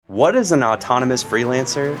What is an autonomous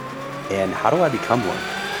freelancer and how do I become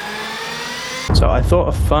one? So I thought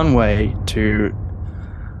a fun way to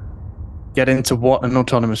get into what an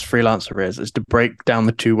autonomous freelancer is to break down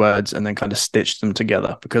the two words and then kind of stitch them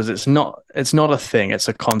together because it's not a thing, it's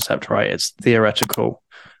a concept, right? It's theoretical.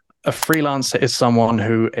 A freelancer is someone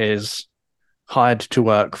who is hired to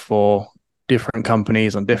work for different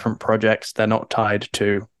companies on different projects. They're not tied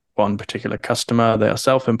to one particular customer. They are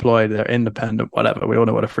self-employed, they're independent, whatever. We all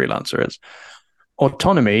know what a freelancer is.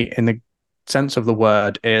 Autonomy, in the sense of the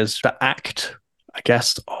word, is the act, I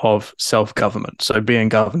guess, of self-government. So being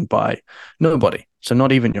governed by nobody. So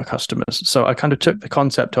not even your customers. So I kind of took the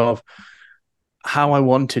concept of how I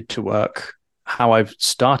wanted to work, how I've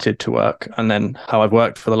started to work, and then how I've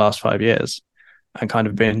worked for the last 5 years and kind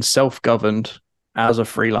of been self-governed as a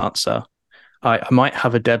freelancer. I might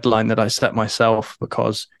have a deadline that I set myself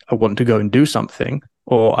because I want to go and do something,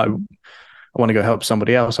 or I want to go help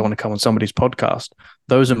somebody else. I want to come on somebody's podcast.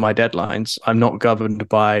 Those are my deadlines. I'm not governed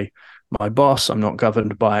by my boss. I'm not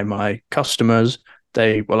governed by my customers.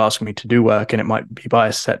 They will ask me to do work and it might be by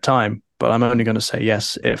a set time, but I'm only going to say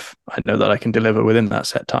yes if I know that I can deliver within that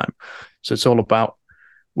set time. So it's all about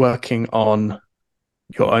working on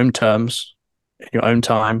your own terms, in your own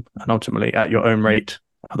time, and ultimately at your own rate.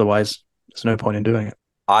 Otherwise, there's no point in doing it.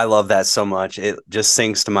 I love that so much. It just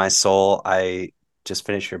sinks to my soul. I just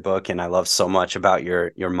finished your book and I love so much about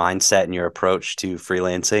your mindset and your approach to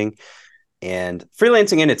freelancing. And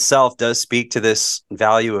freelancing in itself does speak to this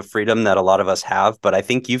value of freedom that a lot of us have, but I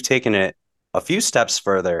think you've taken it a few steps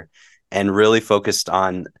further and really focused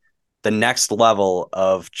on the next level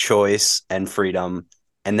of choice and freedom,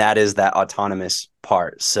 and that is that autonomous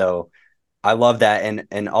part. So I love that.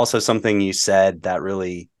 And also something you said that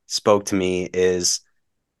really spoke to me is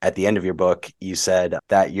at the end of your book, you said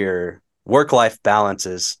that your work-life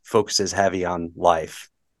balance focuses heavy on life.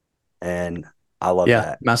 And I love Yeah,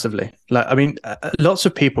 that. massively. Like, I mean, lots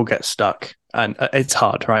of people get stuck and it's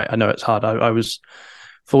hard, right? I know it's hard. I was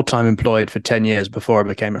full-time employed for 10 years before I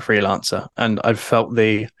became a freelancer. And I've felt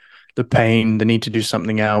the pain, the need to do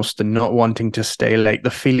something else, the not wanting to stay late, the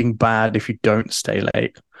feeling bad if you don't stay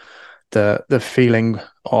late, the feeling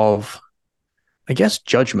of, I guess,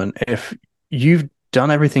 judgment. If you've done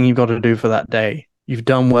everything you've got to do for that day, you've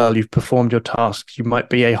done well, you've performed your tasks, you might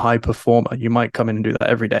be a high performer, you might come in and do that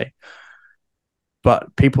every day.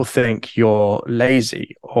 But people think you're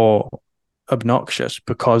lazy or obnoxious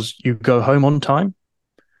because you go home on time.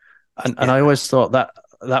 And Yeah. I always thought that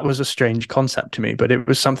that was a strange concept to me, but it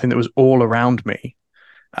was something that was all around me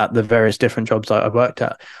at the various different jobs that I worked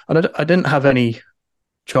at. And I didn't have any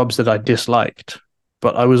jobs that I disliked,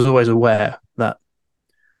 but I was always aware that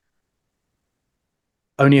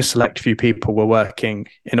only a select few people were working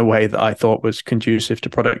in a way that I thought was conducive to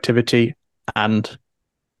productivity and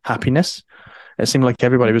happiness. It seemed like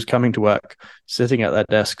everybody was coming to work, sitting at their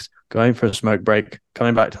desks, going for a smoke break,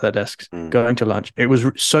 coming back to their desks, Mm. going to lunch. It was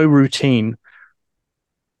so routine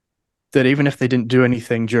that even if they didn't do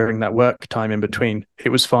anything during that work time in between, it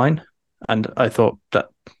was fine. And I thought that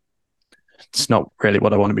it's not really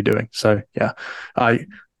what I want to be doing. So yeah, I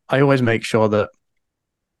I always make sure that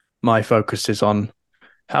my focus is on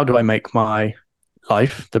how do I make my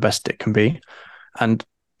life the best it can be, and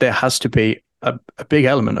there has to be a big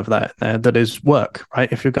element of that there that is work,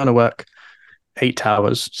 right? If you're going to work 8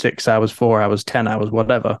 hours, 6 hours, 4 hours, 10 hours,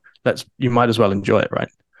 whatever, let's you might as well enjoy it,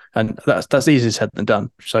 right? And that's easier said than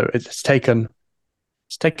done. So it's taken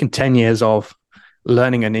 10 years of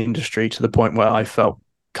learning an industry to the point where I felt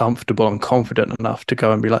comfortable and confident enough to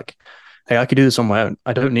go and be like, hey, I could do this on my own.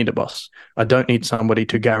 I don't need a boss. I don't need somebody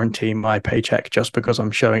to guarantee my paycheck just because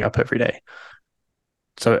I'm showing up every day.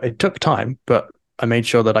 So it took time, but I made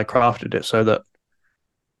sure that I crafted it so that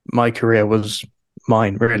my career was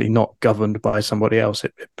mine, really, not governed by somebody else.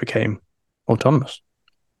 It became autonomous.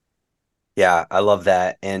 Yeah, I love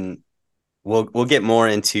that. And we'll get more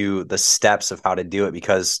into the steps of how to do it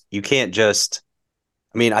because you can't just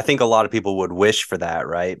I mean, I think a lot of people would wish for that,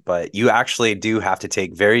 right? But you actually do have to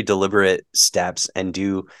take very deliberate steps and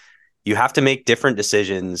you have to make different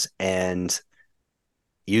decisions and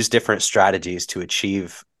use different strategies to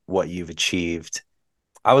achieve what you've achieved.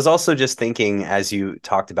 I was also just thinking as you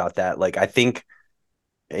talked about that, like I think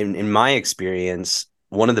in my experience,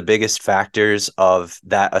 one of the biggest factors of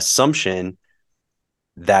that assumption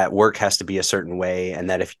that work has to be a certain way and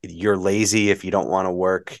that if you're lazy, if you don't want to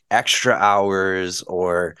work extra hours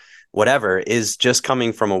or whatever, is just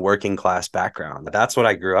coming from a working class background. That's what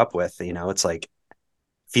I grew up with. It's like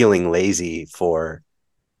feeling lazy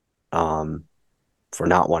um for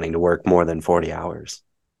not wanting to work more than 40 hours.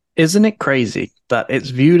 Isn't it crazy that it's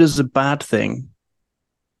viewed as a bad thing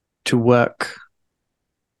to work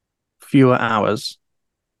fewer hours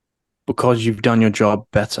because you've done your job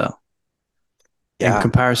better in Yeah.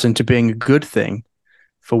 comparison to being a good thing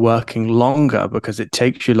for working longer because it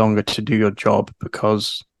takes you longer to do your job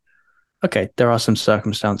because okay, there are some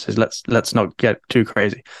circumstances. Let's not get too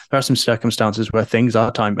crazy. There are some circumstances where things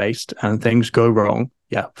are time based and things go wrong.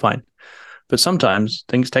 Yeah, fine. But sometimes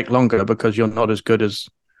things take longer because you're not as good as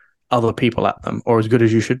other people at them or as good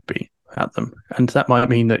as you should be at them. And that might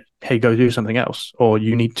mean that, hey, go do something else, or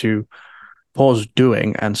you need to pause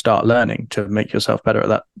doing and start learning to make yourself better at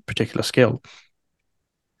that particular skill.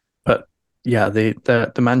 But yeah,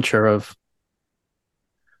 the mantra of,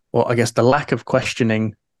 well, I guess the lack of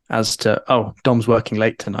questioning as to, oh, Dom's working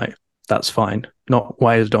late tonight. That's fine. Not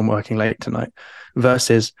why is Dom working late tonight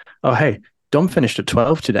versus, oh, hey, Dom finished at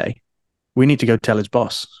 12 today. We need to go tell his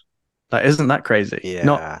boss. Like, isn't that crazy?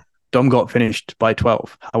 Not Yeah. Dom got finished by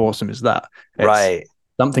 12. How awesome is that? It's Right.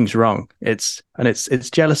 something's wrong. It's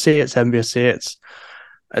jealousy, it's envy, it's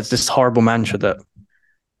this horrible mantra that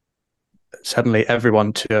suddenly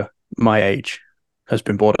everyone to my age has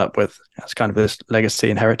been brought up with. That's kind of this legacy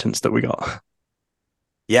inheritance that we got.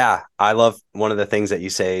 Yeah. I love one of the things that you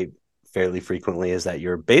say fairly frequently is that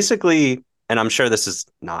you're basically, and I'm sure this is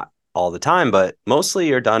not all the time, but mostly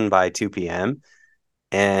you're done by 2 p.m.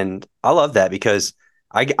 And I love that because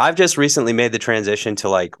I've just recently made the transition to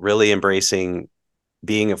like really embracing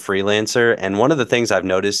being a freelancer. And one of the things I've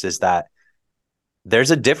noticed is that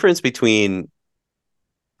there's a difference between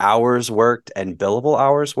hours worked and billable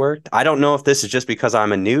hours worked. I don't know if this is just because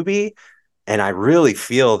I'm a newbie and I really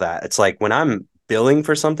feel that it's like when I'm billing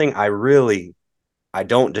for something, I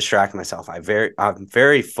don't distract myself. I'm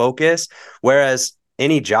very focused. Whereas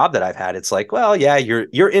any job that I've had, it's like, well, yeah,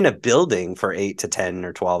 you're in a building for 8 to 10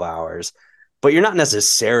 or 12 hours, but you're not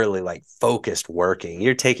necessarily like focused working.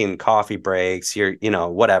 You're taking coffee breaks, you're,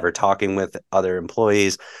 whatever, talking with other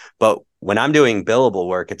employees. But when I'm doing billable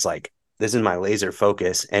work, it's like this is my laser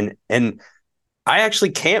focus. And I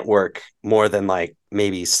actually can't work more than like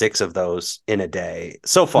maybe 6 of those in a day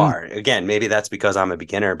so Mm. far. Again, maybe that's because I'm a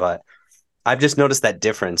beginner, but I've just noticed that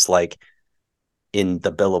difference, like in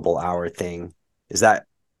the billable hour thing. Is that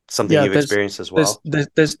something Yeah, you've experienced as there's well? there's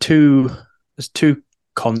there's two there's two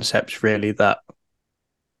concepts really that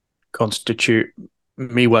constitute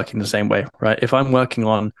me working the same way, right? If I'm working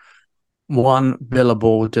on one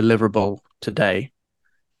billable deliverable today,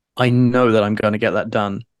 I know that I'm going to get that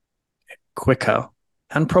done quicker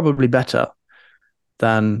and probably better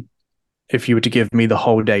than if you were to give me the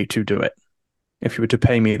whole day to do it. If you were to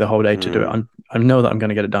pay me the whole day to do it, Mm, I know that I'm going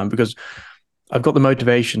to get it done because I've got the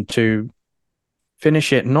motivation to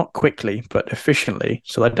finish it not quickly but efficiently,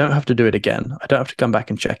 so I don't have to do it again. I don't have to come back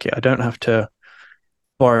and check it. I don't have to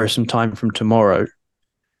borrow some time from tomorrow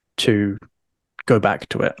to go back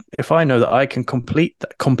to it. If I know that I can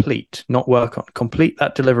not work on, complete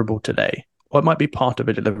that deliverable today, or it might be part of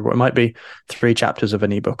a deliverable, it might be 3 chapters of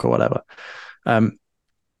an ebook or whatever. Um,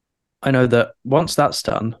 I know that once that's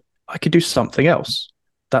done, I could do something else.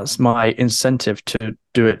 That's my incentive to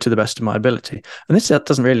do it to the best of my ability. And this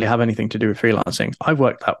doesn't really have anything to do with freelancing. I've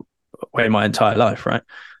worked that way my entire life, right?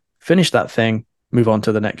 Finish that thing, move on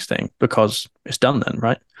to the next thing because it's done then,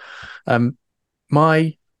 right? Um,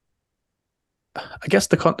 my, I guess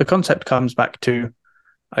the concept comes back to,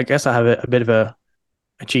 I guess I have a bit of a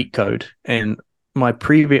cheat code in my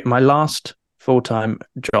last full time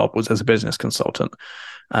job was as a business consultant,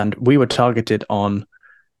 and we were targeted on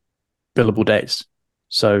billable days.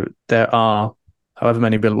 So there are however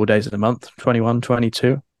many billable days in a month, 21,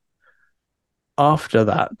 22. After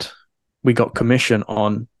that, we got commission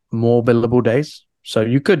on more billable days. So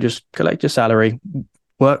you could just collect your salary,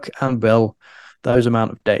 work and bill those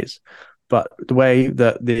amount of days. But the way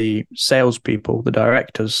that the salespeople, the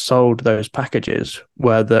directors sold those packages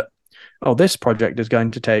were that, oh, this project is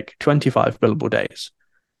going to take 25 billable days.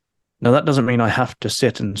 Now, that doesn't mean I have to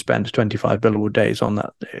sit and spend 25 billable days on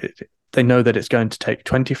that. They know that it's going to take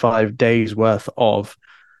 25 days worth of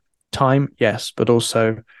time, yes, but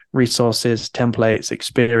also resources, templates,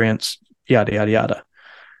 experience, yada, yada, yada.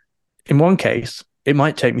 In one case, it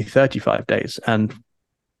might take me 35 days and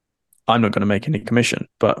I'm not going to make any commission,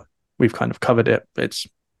 but we've kind of covered it. It's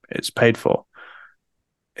paid for.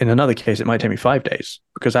 In another case, it might take me 5 days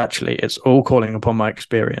because actually it's all calling upon my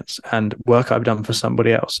experience and work I've done for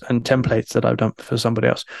somebody else and templates that I've done for somebody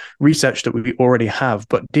else, research that we already have,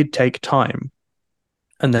 but did take time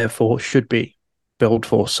and therefore should be billed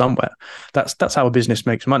for somewhere. That's how a business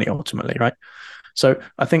makes money ultimately, right? So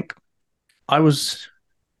I think I was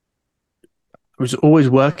I was always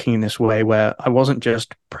working in this way where I wasn't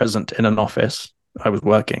just present in an office, I was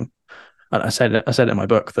working. And I said in my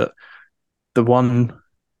book that the one,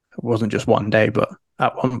 it wasn't just one day, but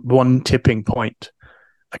at one tipping point,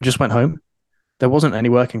 I just went home. There wasn't any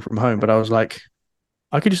working from home, but I was like,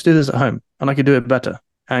 I could just do this at home and I could do it better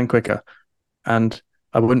and quicker. And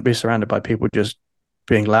I wouldn't be surrounded by people just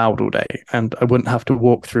being loud all day. And I wouldn't have to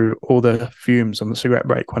walk through all the fumes on the cigarette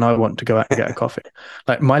break when I want to go out and get a coffee.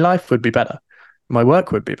 Like my life would be better. My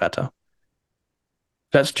work would be better.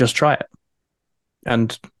 Let's just try it.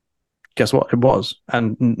 And guess what? It was.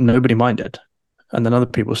 And nobody minded. And then other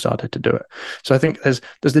people started to do it. So I think there's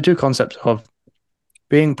the two concepts of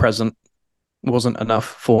being present wasn't enough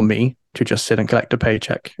for me to just sit and collect a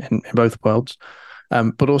paycheck in both worlds.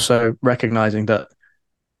 But also recognizing that,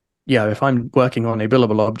 yeah, if I'm working on a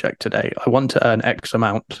billable object today, I want to earn X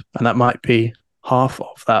amount, and that might be half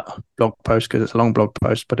of that blog post because it's a long blog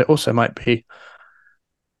post, but it also might be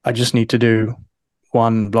I just need to do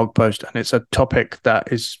one blog post and it's a topic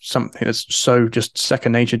that is something that's so just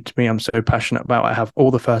second nature to me. I'm so passionate about. I have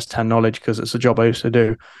all the first hand knowledge because it's a job I used to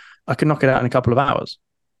do. I can knock it out in a couple of hours.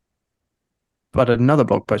 But another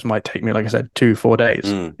blog post might take me, like I said, 2-4 days.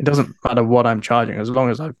 Mm. It doesn't matter what I'm charging. As long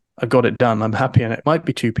as I've got it done, I'm happy. And it might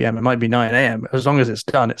be 2 p.m. It might be 9 a.m. As long as it's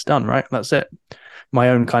done, right? That's it. My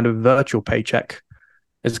own kind of virtual paycheck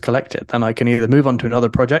is collected. Then I can either move on to another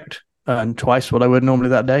project, earn twice what I would normally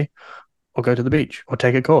that day, or go to the beach, or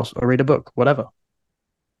take a course, or read a book, whatever.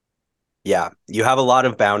 Yeah, you have a lot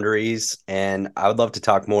of boundaries, and I would love to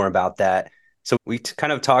talk more about that. So we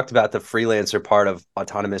kind of talked about the freelancer part of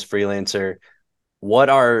autonomous freelancer. What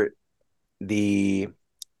are the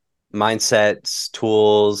mindsets,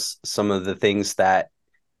 tools, some of the things that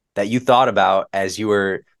you thought about as you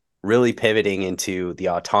were really pivoting into the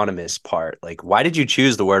autonomous part? Like, why did you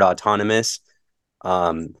choose the word autonomous?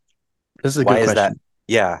 Um, This is a why good is that? question.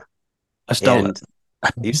 Yeah, I stole it.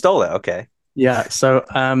 and you stole it. Okay. Yeah. So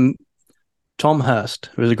Tom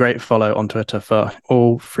Hurst, who is a great follow on Twitter for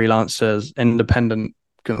all freelancers, independent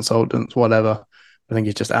consultants, whatever. I think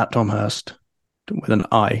he's just at Tom Hurst with an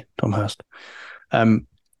I, Tom Hurst. Um,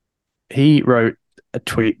 he wrote a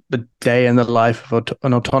tweet, the day in the life of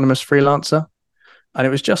an autonomous freelancer. And it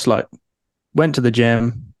was just like, went to the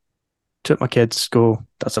gym, took my kids to school.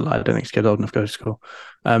 That's a lie. I don't think his kid's old enough to go to school.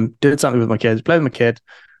 Did something with my kids, played with my kid,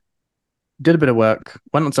 did a bit of work,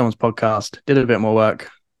 went on someone's podcast, did a bit more work,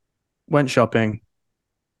 went shopping,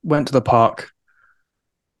 went to the park,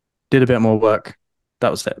 did a bit more work.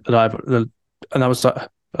 That was it. And I was like,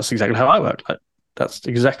 that's exactly how I work. Like, that's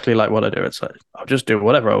exactly like what I do. It's like, I'll just do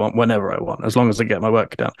whatever I want, whenever I want, as long as I get my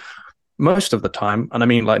work done. Most of the time, and I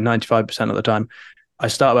mean like 95% of the time, I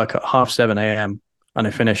start work at 7:30 a.m. and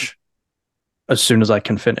I finish as soon as I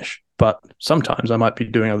can finish. But sometimes I might be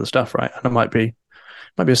doing other stuff, right? And might be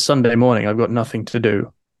a Sunday morning, I've got nothing to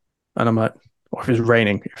do. And I'm like, or if it's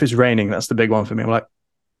raining, that's the big one for me. I'm like, I'm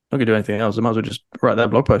not gonna do anything else. I might as well just write that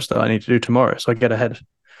blog post that I need to do tomorrow so I get ahead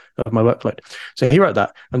of my workload. So he wrote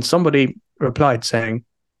that, and somebody replied saying,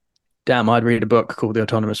 "Damn, I'd read a book called The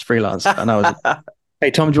Autonomous Freelancer." And I was like, "Hey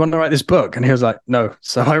Tom, do you want to write this book?" And he was like, "No."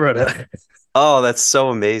 So I wrote it. Oh, that's so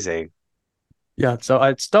amazing. Yeah, so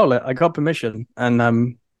I stole it. I got permission,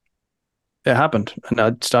 and it happened. And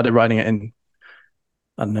I started writing it in,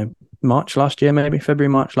 I don't know, March last year, maybe February,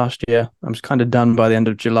 March last year. I was kind of done by the end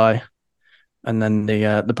of July, and then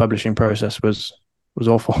the publishing process was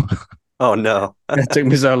awful. Oh no. It took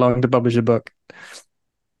me so long to publish a book.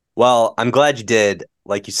 Well, I'm glad you did.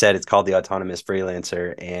 Like you said, it's called the Autonomous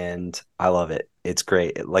Freelancer, and I love it. It's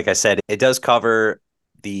great. Like I said, it does cover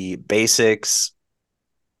the basics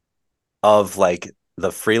of like the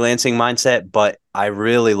freelancing mindset, but I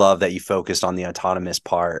really love that you focused on the autonomous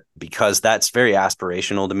part because that's very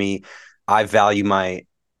aspirational to me. I value my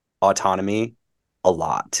autonomy a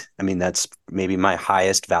lot. I mean, that's maybe my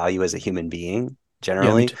highest value as a human being Yeah, me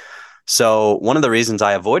generally. too. So one of the reasons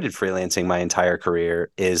I avoided freelancing my entire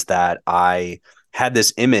career is that I had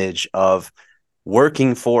this image of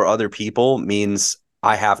working for other people means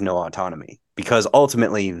I have no autonomy because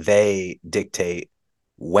ultimately they dictate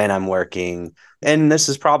when I'm working. And this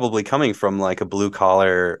is probably coming from like a blue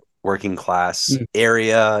collar working class Mm.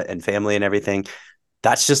 area and family and everything.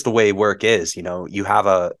 That's just the way work is. You know, you have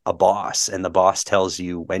a boss and the boss tells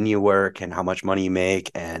you when you work and how much money you make,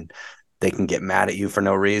 and they can get mad at you for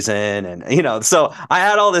no reason. And, you know, so I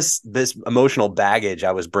had all this emotional baggage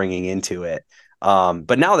I was bringing into it.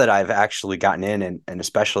 But now that I've actually gotten in and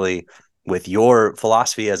especially with your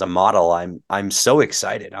philosophy as a model, I'm so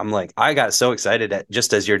excited. I'm like, I got so excited at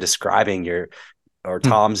just as you're describing your or Mm.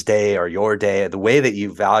 Tom's day or your day, the way that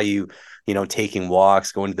you value, you know, taking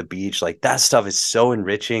walks, going to the beach, like that stuff is so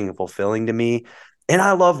enriching and fulfilling to me. And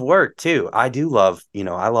I love work too. I do love,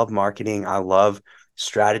 I love marketing. I love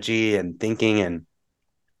strategy and thinking. And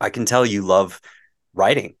I can tell you love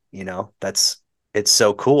writing, it's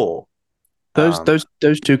so cool. Those Um, those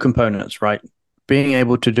those two components, right? Being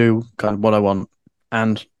able to do kind of what I want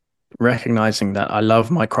and recognizing that I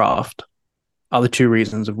love my craft are the two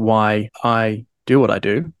reasons of why I do what I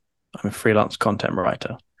do. I'm a freelance content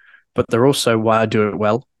writer, but they're also why I do it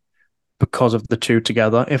well because of the two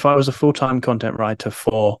together. If I was a full-time content writer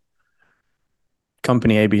for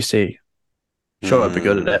company ABC, sure, I'd be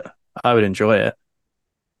good mm, at it. I would enjoy it.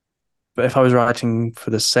 But if I was writing for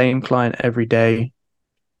the same client every day,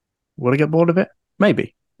 would I get bored of it?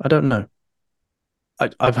 Maybe. I don't know.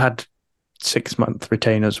 I've had 6 month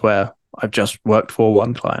retainers where I've just worked for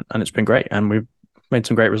one client and it's been great and we've made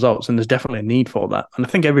some great results. And there's definitely a need for that. And I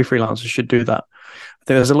think every freelancer should do that. I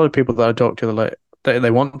think there's a lot of people that I talk to that like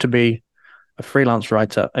they want to be a freelance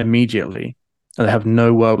writer immediately and they have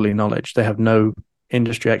no worldly knowledge. They have no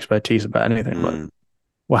industry expertise about anything. Like, mm,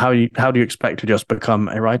 well, how do you expect to just become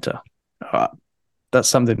a writer? Uh, that's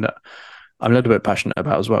something that I'm a little bit passionate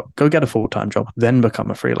about as well. Go get a full-time job, then become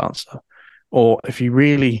a freelancer. Or if you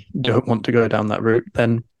really don't want to go down that route,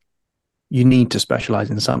 then you need to specialize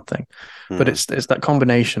in something. But mm. it's that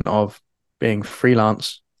combination of being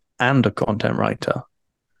freelance and a content writer,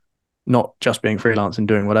 not just being freelance and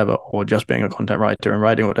doing whatever, or just being a content writer and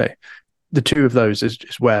writing all day. The two of those is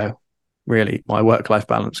where really my work-life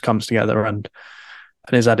balance comes together and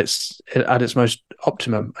is at its most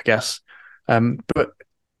optimum, I guess. But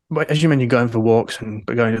as you mentioned, going for walks and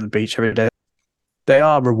going to the beach every day, they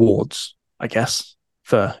are rewards, I guess,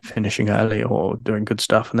 for finishing early or doing good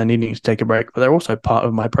stuff and then needing to take a break. But they're also part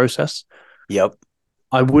of my process. Yep.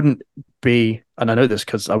 I wouldn't be, and I know this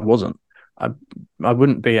because I wasn't, I, I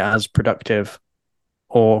wouldn't be as productive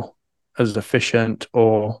or as efficient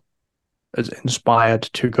or as inspired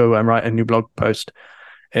to go and write a new blog post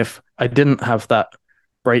if I didn't have that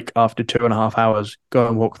break after 2.5 hours, go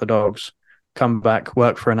and walk the dogs, come back,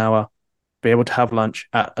 work for an hour, be able to have lunch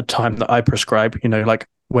at a time that I prescribe, like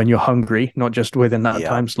when you're hungry, not just within that Yeah.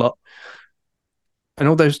 time slot. And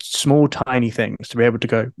all those small, tiny things to be able to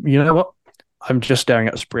go, you know what? I'm just staring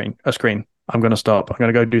at a screen. I'm going to stop. I'm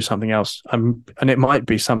going to go do something else. And it might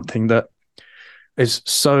be something that is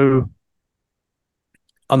so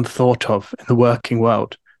unthought of in the working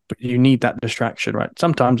world, but you need that distraction, right?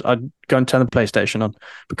 Sometimes I'd go and turn the PlayStation on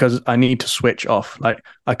because I need to switch off. Like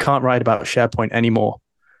I can't write about SharePoint anymore.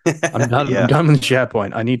 I'm done. I'm Yeah. done with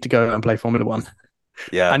SharePoint. I need to go and play Formula One.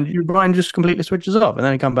 Yeah. And your brain just completely switches off. And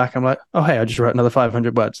then you come back, I'm like, oh, hey, I just wrote another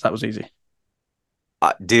 500 words. That was easy.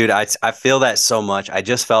 Dude, I feel that so much. I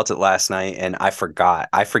just felt it last night and I forgot.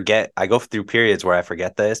 I forget. I go through periods where I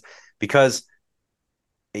forget this because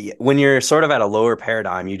when you're sort of at a lower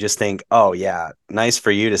paradigm, you just think, "Oh yeah, nice for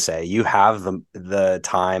you to say. You have the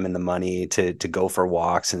time and the money to go for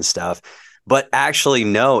walks and stuff." But actually,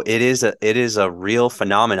 no, it is a real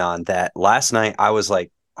phenomenon that last night I was like,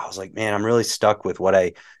 man, I'm really stuck with what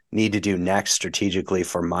I need to do next strategically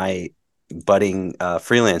for my budding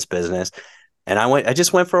freelance business. And I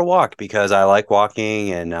just went for a walk because I like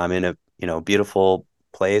walking and I'm in a, beautiful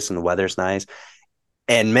place and the weather's nice.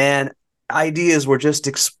 And man, ideas were just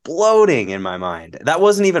exploding in my mind. That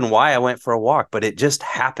wasn't even why I went for a walk, but it just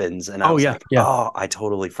happens. And I Oh, was yeah. like, Yeah. oh, I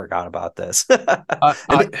totally forgot about this. I, And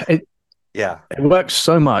I, it, yeah, it works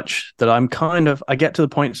so much that I get to the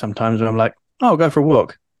point sometimes where I'm like, oh, I'll go for a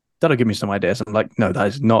walk. That'll give me some ideas. I'm like, no,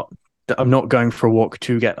 I'm not going for a walk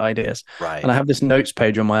to get ideas. And right. I have this notes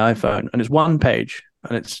page on my iPhone and it's one page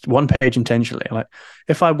and it's one page intentionally. Like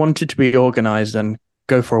if I wanted to be organized and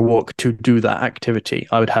go for a walk to do that activity,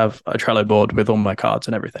 I would have a Trello board with all my cards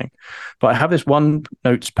and everything. But I have this one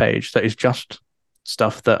notes page that is just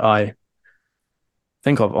stuff that I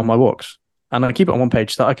think of on my walks. And I keep it on one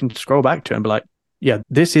page so that I can scroll back to and be like, yeah,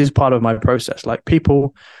 this is part of my process. Like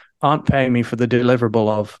people aren't paying me for the deliverable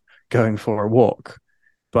of going for a walk,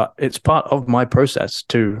 but it's part of my process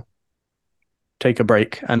to take a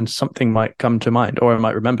break and something might come to mind, or I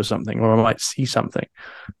might remember something, or I might see something.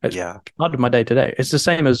 It's Yeah. part of my day to day. It's the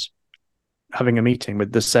same as having a meeting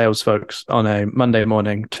with the sales folks on a Monday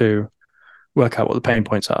morning to work out what the pain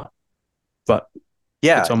points are. But it's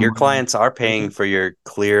Yeah. on Your my clients are paying thinking. for your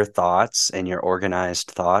clear thoughts and your organized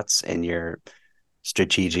thoughts and your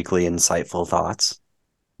strategically insightful thoughts.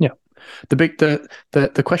 Yeah.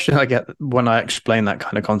 The question I get when I explain that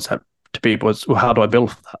kind of concept to people is, well, how do I bill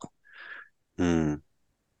for that? Hmm.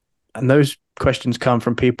 And those questions come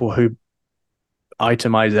from people who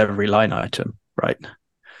itemize every line item, right?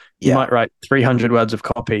 You Yeah. might write 300 words of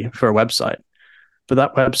copy for a website, but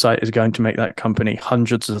that website is going to make that company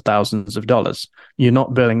hundreds of thousands of dollars. You're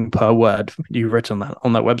not billing per word you've written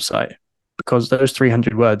on that website, because those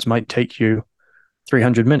 300 words might take you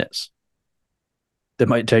 300 minutes. They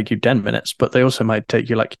might take you 10 minutes, but they also might take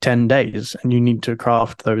you like 10 days. And you need to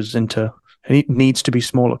craft those into, it needs to be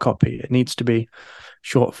smaller copy. It needs to be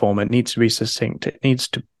short form. It needs to be succinct. It needs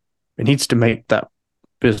to make that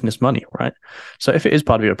business money, right? So if it is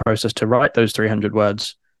part of your process to write those 300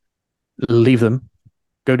 words, leave them,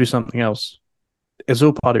 go do something else. It's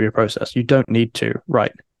all part of your process. You don't need to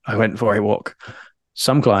write, I went for a walk.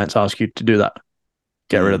 Some clients ask you to do that.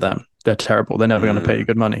 Get rid of Mm, them. They're terrible. They're never going to pay you mm.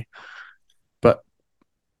 good money. But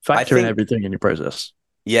I factor in think, everything in your process.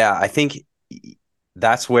 yeah, I think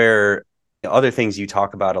that's where other things you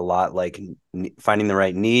talk about a lot, like finding the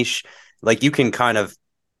right niche, like you can kind of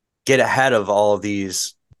get ahead of all of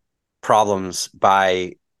these problems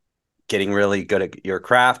by getting really good at your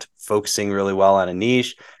craft, focusing really well on a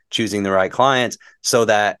niche, choosing the right clients so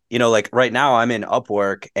that, like right now I'm in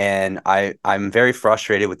Upwork and I'm very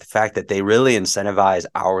frustrated with the fact that they really incentivize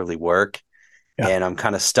hourly work. Yeah. And I'm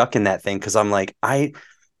kind of stuck in that thing because I'm like,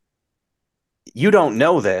 you don't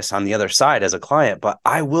know this on the other side as a client, but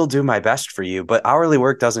I will do my best for you. But hourly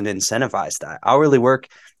work doesn't incentivize that. Hourly work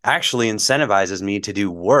actually incentivizes me to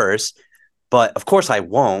do worse. But of course I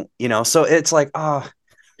won't. So it's like, oh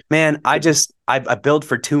man, I billed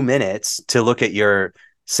for 2 minutes to look at your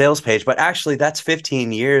sales page, but actually that's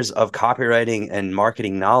 15 years of copywriting and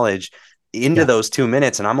marketing knowledge into Yeah. those 2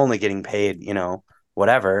 minutes, and I'm only getting paid,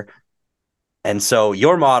 whatever. And so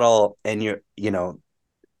your model and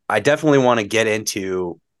I definitely want to get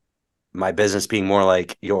into my business being more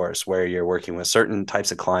like yours, where you're working with certain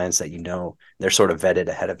types of clients that they're sort of vetted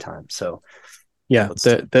ahead of time. So Yeah. let's,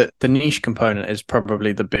 The niche component is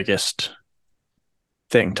probably the biggest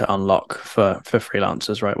thing to unlock for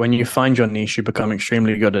freelancers, right? When you find your niche, you become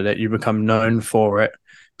extremely good at it. You become known for it.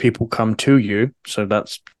 People come to you. So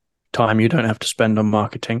that's time you don't have to spend on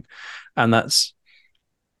marketing. And that's,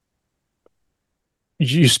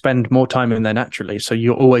 you spend more time in there naturally. So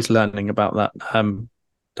you're always learning about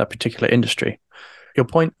that particular industry. Your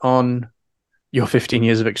point on your 15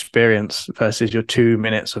 years of experience versus your 2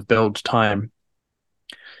 minutes of build time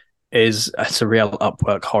is, it's a real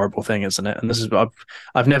Upwork horrible thing, isn't it? And this is,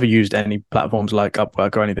 I've never used any platforms like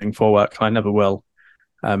Upwork or anything for work, and I never will,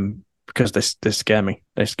 because they scare me.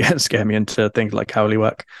 They scare me into things like hourly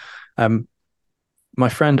work. Um, my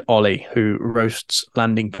friend Ollie, who roasts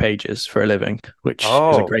landing pages for a living, which is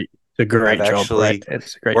oh, a I've great job, right? actually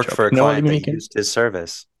It's a great worked job. for a You know Ollie client that Meekin? used his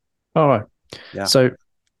service. All right. Yeah. So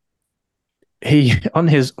he, on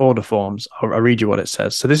his order forms, I'll read you what it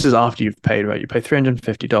says. So this is after you've paid, right? You pay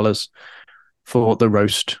 $350 for the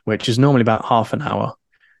roast, which is normally about half an hour,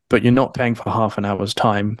 but you're not paying for half an hour's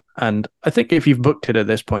time. And I think if you've booked it at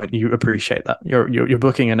this point, you appreciate that. You're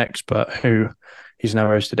booking an expert who, he's now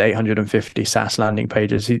roasted 850 SaaS landing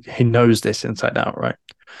pages. He knows this inside out, right?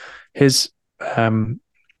 His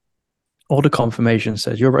order confirmation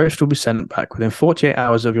says your roast will be sent back within 48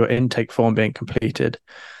 hours of your intake form being completed.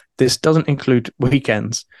 This doesn't include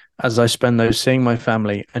weekends, as I spend those seeing my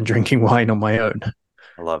family and drinking wine on my own.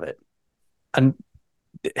 I love it. And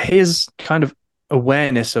his kind of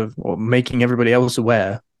awareness of, or making everybody else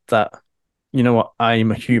aware that, you know what,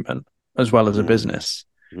 I'm a human as well as a Mm, business,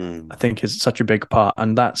 I mm. think is such a big part.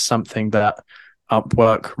 And that's something that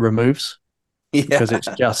Upwork removes, Yeah. because it's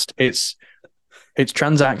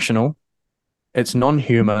transactional, it's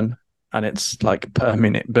non-human, and it's like per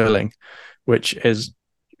minute billing, which is,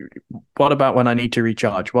 what about when I need to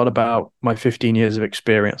recharge? What about my 15 years of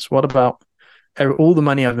experience? What about all the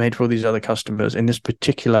money I've made for all these other customers in this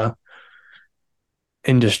particular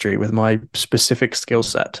industry with my specific skill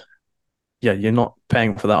set? Yeah, you're not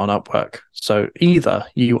paying for that on Upwork. So either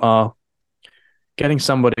you are getting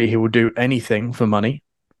somebody who will do anything for money,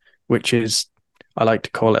 which is, I like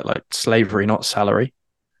to call it like slavery, not salary.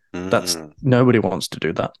 That's, Mm. nobody wants to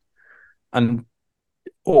do that. And,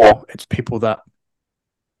 or it's people that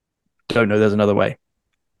don't know there's another way.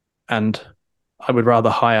 And I would rather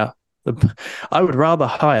hire the, I would rather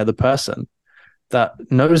hire the person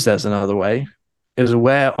that knows there's another way, is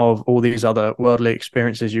aware of all these other worldly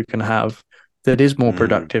experiences you can have, that is more Mm.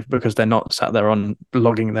 productive, because they're not sat there on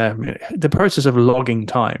logging their, the process of logging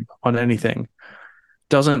time on anything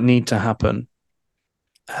doesn't need to happen.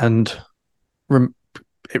 And rem-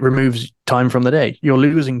 it removes time from the day. You're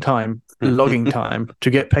losing time, logging time to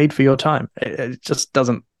get paid for your time. It just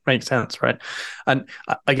doesn't make sense, right? And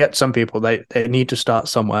I get some people, they need to start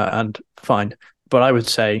somewhere, and fine. But I would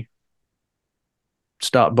say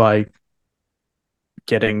start by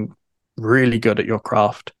getting really good at your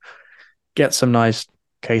craft, get some nice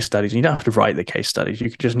case studies. You don't have to write the case studies. You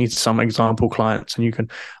just need some example clients, and you can.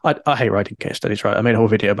 I hate writing case studies, right? I made a whole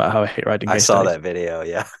video about how I hate writing I case saw studies, that video.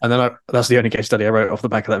 Yeah. and then that's the only case study I wrote off the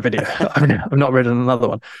back of that video. I've not written another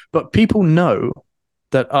one, but people know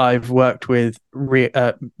that I've worked with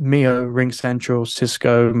Mio, Ring Central,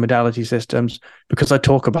 Cisco, Modality Systems because I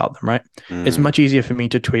talk about them, right? It's Mm, much easier for me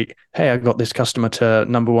to tweet, hey, I got this customer to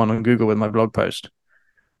number one on Google with my blog post.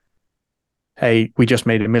 Hey, we just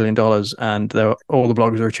made $1 million and all the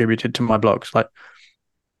blogs are attributed to my blogs. Like,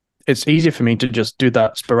 it's easier for me to just do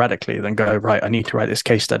that sporadically than go, right, I need to write this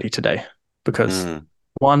case study today because mm,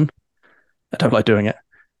 one, I don't like doing it.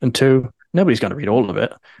 And two, nobody's going to read all of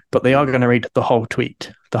it, but they are mm, going to read the whole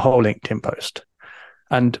tweet, the whole LinkedIn post.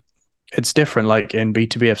 And it's different. Like in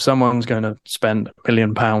B2B, if someone's going to spend £1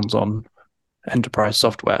 million on enterprise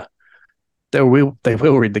software, they will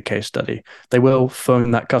read the case study. They will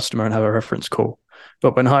phone that customer and have a reference call.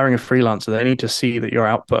 But when hiring a freelancer, they need to see that your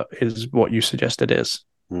output is what you suggest it is.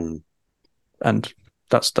 mm. And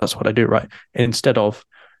that's what I do, right? Instead of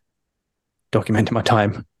documenting my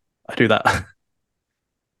time, I do that.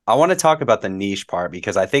 I want to talk about the niche part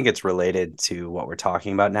because I think it's related to what we're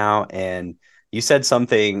talking about now. And you said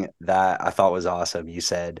something that I thought was awesome. You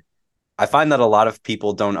said, I find that a lot of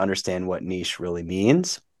people don't understand what niche really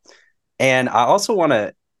means. And I also want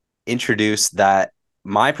to introduce that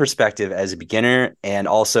my perspective as a beginner and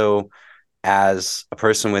also as a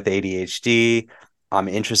person with ADHD. I'm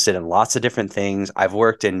interested in lots of different things. I've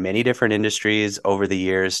worked in many different industries over the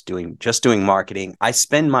years doing marketing. I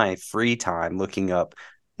spend my free time looking up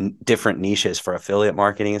different niches for affiliate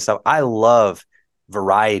marketing and stuff. I love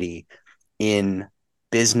variety in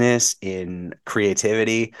business, in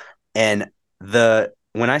creativity. And the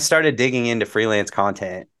when I started digging into freelance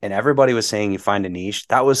content and everybody was saying you find a niche,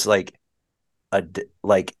 that was a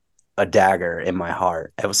like a dagger in my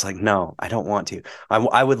heart. I was like, no, I don't want to.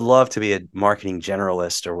 I would love to be a marketing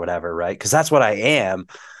generalist or whatever, right? Because that's what I am.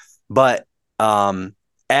 But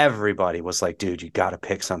everybody was like, dude, you got to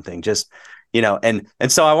pick something. Just and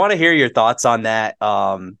so I want to hear your thoughts on that.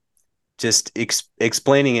 Just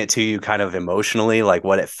explaining it to you kind of emotionally, like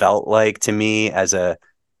what it felt like to me as a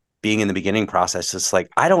being in the beginning process. It's like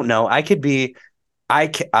I don't know. I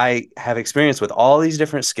have experience with all these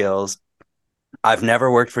different skills. I've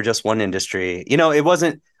never worked for just one industry. It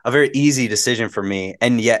wasn't a very easy decision for me.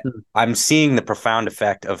 And yet I'm seeing the profound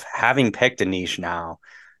effect of having picked a niche now.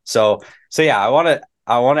 So yeah, I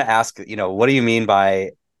want to ask, what do you mean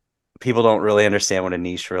by people don't really understand what a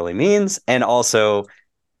niche really means? And also,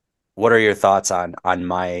 what are your thoughts on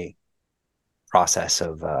my process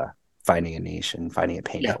of finding a niche and finding it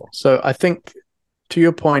Yeah. painful? So I think to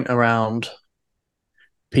your point around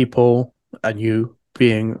people and you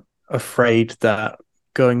being afraid that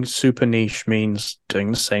going super niche means doing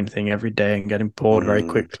the same thing every day and getting bored very Mm,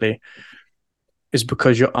 quickly is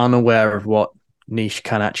because you're unaware of what niche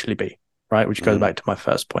can actually be, right? Which goes mm, back to my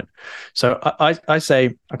first point. So I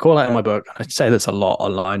say, I call out in my book, I say this a lot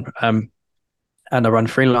online. And I run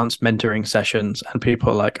freelance mentoring sessions, and people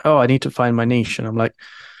are like, oh, I need to find my niche. And I'm like,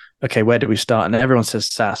 okay, where do we start? And everyone says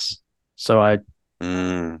SaaS. So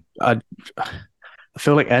mm. I I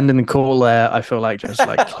feel like ending the call there. I feel like just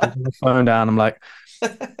like closing the phone down. I'm like,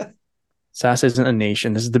 SaaS isn't a niche,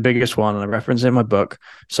 and this is the biggest one, and I reference it in my book.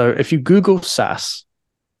 So if you Google SaaS,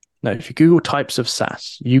 no, if you Google types of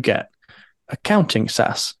SaaS, you get accounting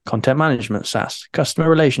SaaS, content management SaaS, customer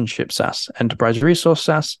relationship SaaS, enterprise resource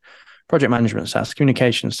SaaS, project management SaaS,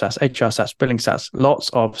 communications SaaS, HR SaaS, billing SaaS, lots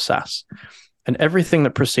of SaaS. And everything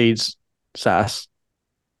that precedes SaaS,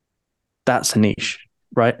 that's a niche,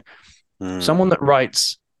 right? Mm, Someone that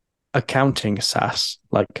writes accounting SaaS,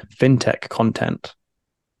 like fintech content,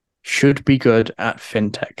 should be good at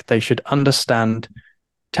fintech. They should understand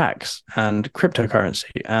tax and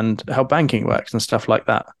cryptocurrency and how banking works and stuff like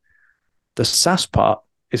that. The SaaS part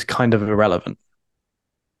is kind of irrelevant.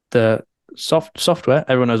 The software,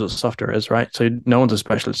 everyone knows what software is, right? So no one's a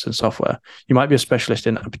specialist in software. You might be a specialist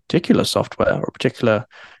in a particular software or a particular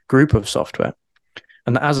group of software.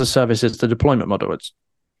 And as a service, it's the deployment model. It's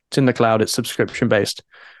in the cloud, it's subscription based.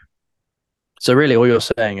 So really all you're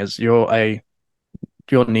saying is your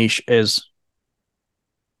niche is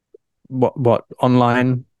what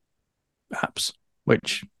online apps,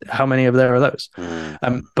 which how many of there are those?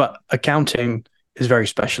 mm, But accounting is very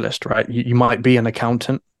specialist, right? You might be an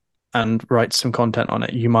accountant and write some content on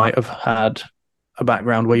it. You might have had a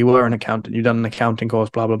background where you were an accountant, you've done an accounting course,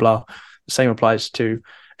 blah, blah, blah. The same applies to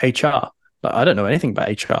HR. Like, I don't know anything about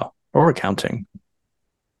HR or accounting,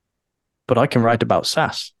 but I can write about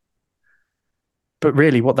SaaS. But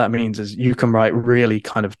really, what that means is you can write really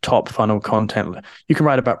kind of top funnel content. You can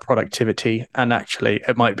write about productivity, and actually,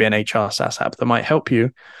 it might be an HR SaaS app that might help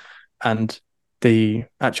you. And the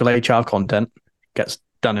actual HR content gets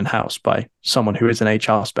done in house by someone who is an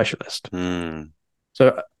HR specialist. Mm.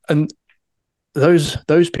 So, and those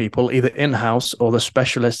people, either in house or the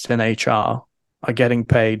specialists in HR, are getting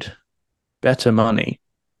paid better money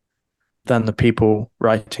than the people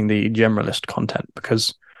writing the generalist content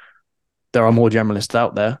because there are more generalists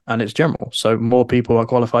out there and it's general. So more people are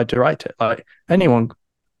qualified to write it. Like anyone,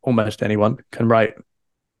 almost anyone can write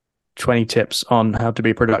 20 tips on how to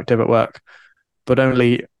be productive at work, but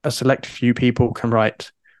only a select few people can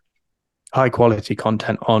write high quality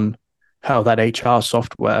content on how that HR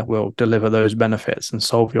software will deliver those benefits and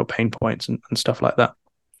solve your pain points and stuff like that.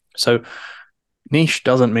 So niche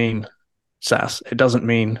doesn't mean SaaS. It doesn't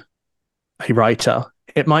mean a writer.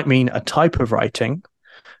 It might mean a type of writing.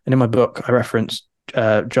 And in my book, I referenced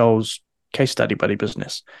Joel's case study buddy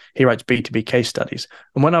business. He writes B2B case studies.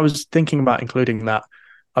 And when I was thinking about including that,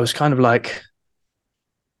 I was kind of like,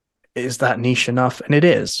 is that niche enough? And it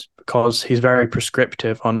is, because he's very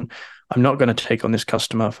prescriptive on, I'm not going to take on this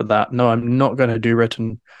customer for that. No, I'm not going to do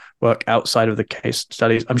written work outside of the case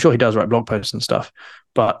studies. I'm sure he does write blog posts and stuff,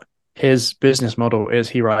 but his business model is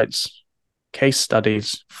he writes case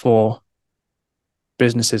studies for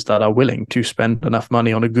businesses that are willing to spend enough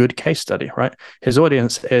money on a good case study, right? His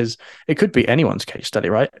audience is, it could be anyone's case study,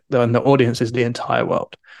 right? And the audience is the entire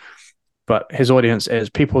world. But his audience is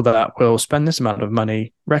people that will spend this amount of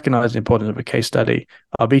money, recognize the importance of a case study,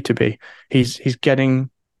 are B2B. He's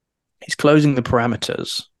closing the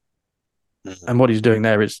parameters. Mm-hmm. And what he's doing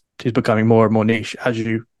there is he's becoming more and more niche as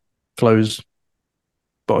you close,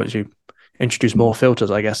 but as you introduce more filters,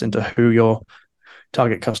 I guess, into who your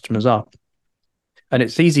target customers are. And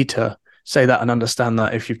it's easy to say that and understand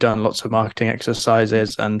that if you've done lots of marketing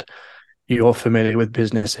exercises and you're familiar with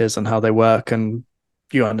businesses and how they work, and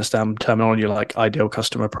you understand terminology like ideal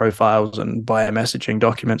customer profiles and buyer messaging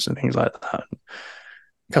documents and things like that,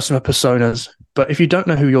 customer personas. But if you don't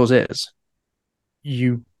know who yours is,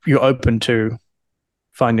 you're open to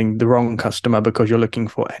finding the wrong customer because you're looking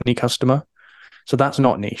for any customer. So that's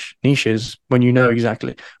not niche. Niche is when you know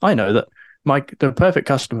exactly. I know that the perfect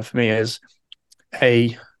customer for me is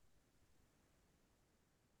either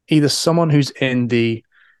someone who's in the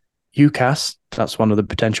UCAS, that's one of the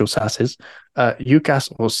potential SaaSes,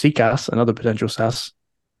 UCAS or CCAS, another potential SaaS,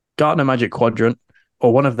 Gartner Magic Quadrant,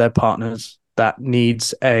 or one of their partners that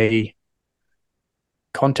needs a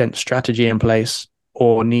content strategy in place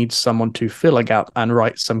or needs someone to fill a gap and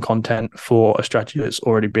write some content for a strategy that's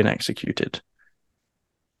already been executed.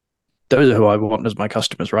 Those are who I want as my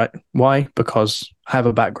customers, right? Why? Because I have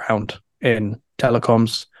a background in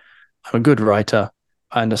telecoms. I'm a good writer.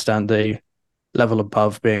 I understand the level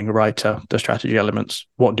above being a writer, the strategy elements.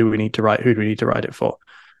 What do we need to write? Who do we need to write it for?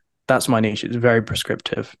 That's my niche. It's very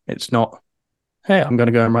prescriptive. It's not, hey, I'm going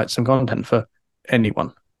to go and write some content for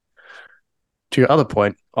anyone. To your other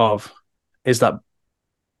point of, is that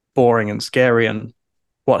boring and scary? And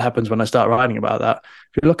what happens when I start writing about that?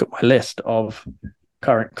 If you look at my list of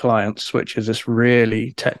current clients, which is this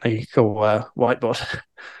really technical whiteboard,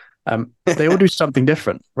 they all do something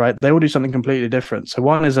different, right? They all do something completely different. So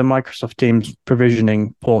one is a Microsoft Teams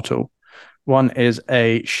provisioning portal. One is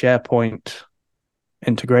a SharePoint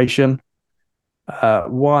integration.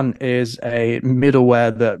 One is a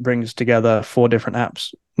middleware that brings together 4 different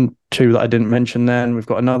apps, 2 that I didn't mention then. We've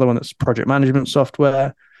got another one that's project management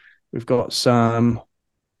software. We've got some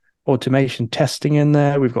automation testing in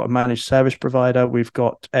there. We've got a managed service provider. We've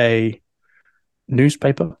got a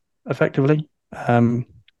newspaper, effectively.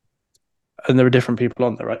 And there are different people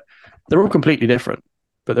on there, right? They're all completely different,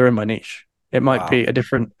 but they're in my niche. It might be a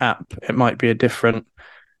different app. It might be a different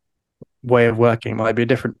way of working. It might be a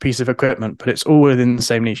different piece of equipment, but it's all within the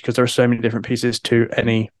same niche because there are so many different pieces to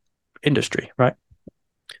any industry, right?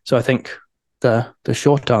 So I think the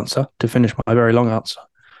short answer, to finish my very long answer,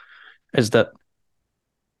 is that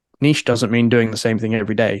niche doesn't mean doing the same thing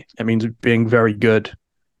every day. It means being very good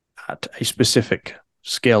at a specific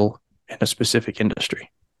skill in a specific industry.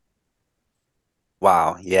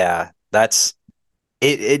 Wow. Yeah. That's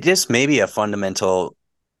it. It just may be a fundamental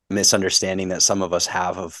misunderstanding that some of us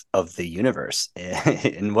have of the universe.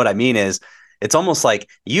 And what I mean is it's almost like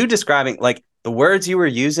you describing, like, the words you were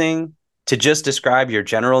using to just describe your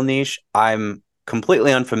general niche, I'm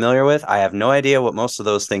completely unfamiliar with. I have no idea what most of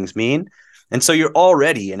those things mean. And so you're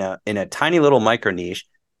already in a tiny little micro niche.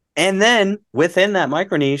 And then within that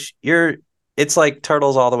micro niche, it's like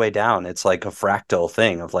turtles all the way down. It's like a fractal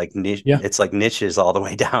thing of like niche. Yeah. It's like niches all the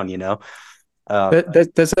way down, Uh,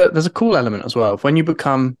 There's a cool element as well. When you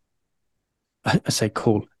become, I say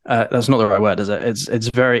cool, that's not the right word, is it?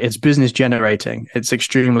 It's business generating. It's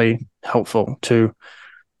extremely helpful to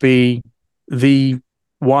be the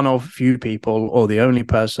one of few people or the only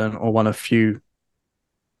person or one of few,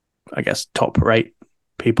 I guess, top rate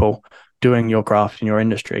people doing your craft in your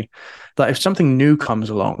industry. That if something new comes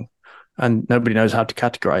along and nobody knows how to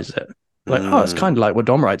categorize it, like, oh, it's kind mm, of like what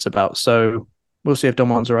Dom writes about. So we'll see if Dom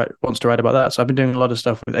wants to write about that. So I've been doing a lot of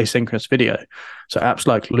stuff with asynchronous video. So apps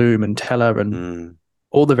like Loom and Teller and mm.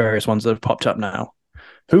 all the various ones that have popped up now.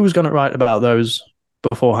 Who was going to write about those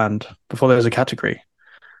beforehand, before there was a category?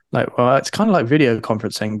 Like, well, it's kind of like video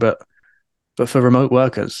conferencing, but for remote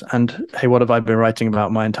workers. And hey, what have I been writing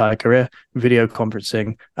about my entire career? Video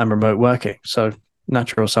conferencing and remote working. So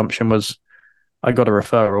natural assumption was I got a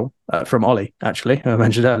referral from Ollie, actually, who I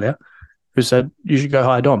mentioned earlier, who said, you should go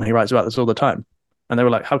hire Dom. He writes about this all the time. And they were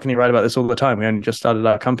like, how can he write about this all the time? We only just started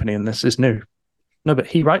our company and this is new. No, but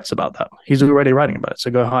he writes about that. He's already writing about it.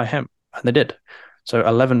 So go hire him. And they did. So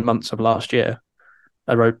 11 months of last year,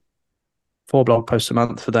 I wrote 4 blog posts a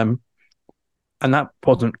month for them. And that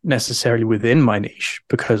wasn't necessarily within my niche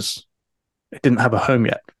because it didn't have a home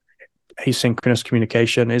yet. Asynchronous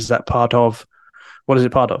communication, is that part of, what is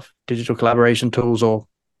it part of? Digital collaboration tools or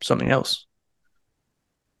something else?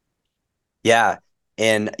 Yeah.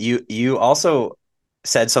 And you also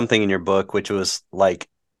said something in your book, which was like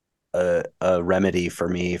a remedy for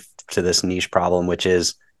me to this niche problem, which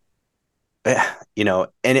is, and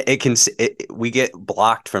we get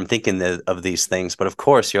blocked from thinking of these things. But of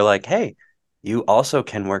course, you're like, hey, you also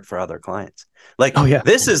can work for other clients. Like, Oh, yeah.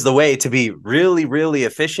 this is the way to be really, really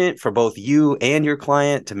efficient for both you and your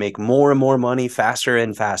client to make more and more money faster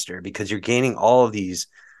and faster because you're gaining all of these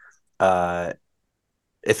uh,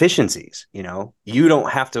 efficiencies. You don't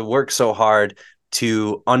have to work so hard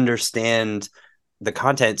to understand the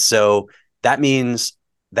content. So that means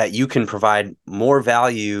that you can provide more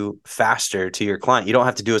value faster to your client. You don't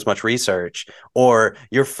have to do as much research, or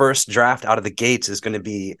your first draft out of the gates is going to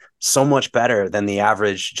be so much better than the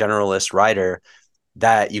average generalist writer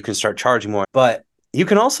that you can start charging more. But you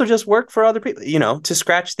can also just work for other people, to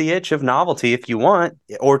scratch the itch of novelty if you want,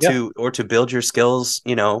 or Yeah. to build your skills,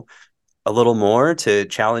 a little more, to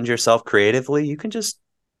challenge yourself creatively. You can just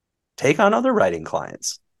take on other writing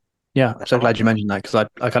clients. Yeah. I'm so glad you mentioned that because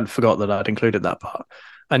I kind of forgot that I'd included that part.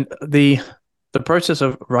 And the process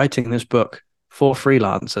of writing this book for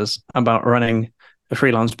freelancers about running a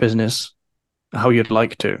freelance business how you'd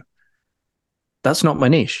like to, that's not my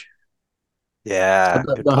niche. So Yeah, the,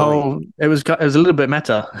 good the point. whole it was a little bit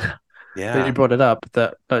meta that you Yeah. brought it up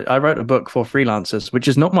that I wrote a book for freelancers, which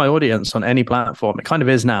is not my audience on any platform. It kind of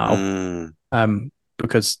is now, Mm,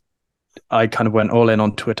 because I kind of went all in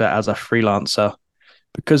on Twitter as a freelancer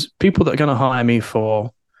because people that are going to hire me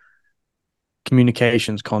for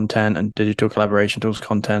communications content and digital collaboration tools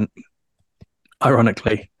content,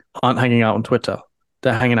 ironically, aren't hanging out on Twitter.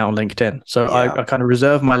 They're hanging out on LinkedIn. So yeah. I kind of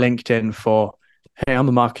reserve my LinkedIn for, hey, I'm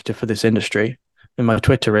a marketer for this industry. And my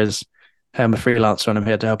Twitter is, hey, I'm a freelancer and I'm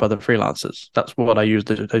here to help other freelancers. That's what I use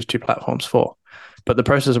those two platforms for. But the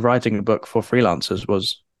process of writing a book for freelancers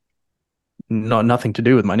was nothing to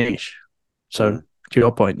do with my niche. So Mm. to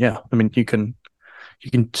your point, yeah, I mean, you can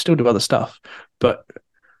still do other stuff, but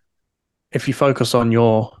if you focus on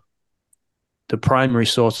the primary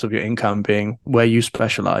source of your income being where you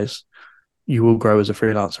specialize, you will grow as a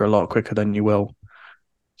freelancer a lot quicker than you will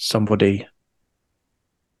somebody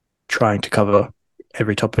trying to cover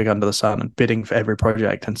every topic under the sun and bidding for every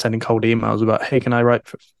project and sending cold emails about, hey, can I write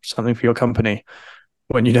something for your company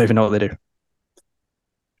when you don't even know what they do?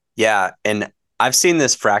 Yeah. And I've seen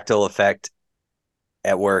this fractal effect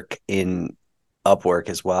at work in Upwork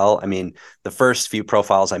as well. I mean, the first few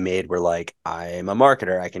profiles I made were like, I'm a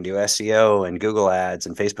marketer. I can do SEO and Google ads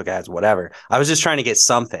and Facebook ads, whatever. I was just trying to get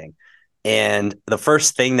something. And the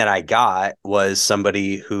first thing that I got was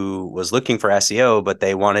somebody who was looking for SEO, but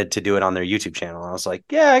they wanted to do it on their YouTube channel. I was like,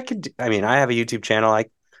 yeah, I could. I mean, I have a YouTube channel,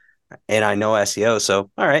 and I know SEO. So,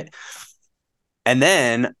 all right. And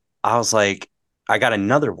then I was like, I got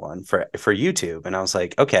another one for YouTube, and I was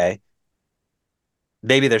like, okay,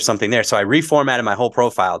 maybe there's something there. So I reformatted my whole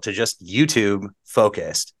profile to just YouTube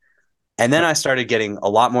focused. And then I started getting a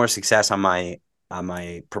lot more success on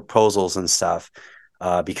my proposals and stuff,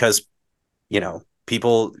 because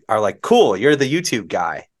people are like, cool, you're the YouTube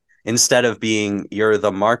guy, instead of being you're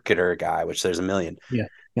the marketer guy, which there's a million. Yeah.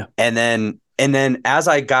 Yeah. And then as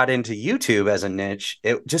I got into YouTube as a niche,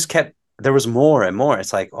 it just kept, there was more and more.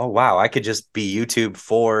 It's like, oh wow, I could just be YouTube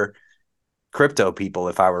for crypto people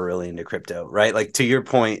if I were really into crypto, right? Like to your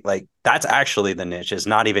point, like that's actually the niche is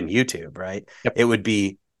not even YouTube, right? Yep. It would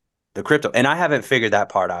be the crypto. And I haven't figured that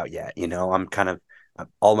part out yet. I'm kind of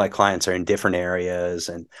all my clients are in different areas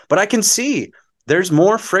but I can see there's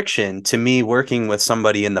more friction to me working with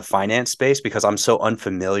somebody in the finance space because I'm so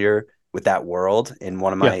unfamiliar with that world. And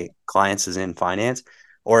one of Yeah. my clients is in finance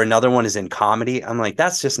or another one is in comedy. I'm like,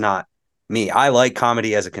 that's just not me. I like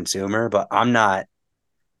comedy as a consumer, but I'm not,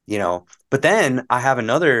 but then I have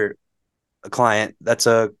another client that's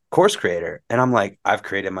a course creator. And I'm like, I've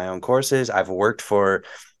created my own courses. I've worked for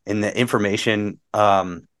in the information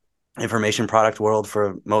product world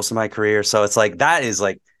for most of my career. So it's like that is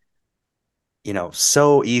like,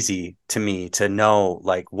 so easy to me to know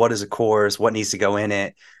like what is a course, what needs to go in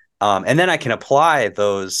it. And then I can apply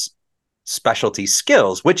those specialty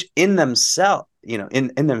skills, which in themselves,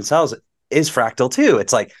 in themselves is fractal too.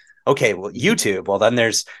 It's like, okay, well, YouTube, well, then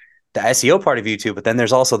there's the SEO part of YouTube, but then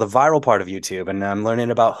there's also the viral part of YouTube. And I'm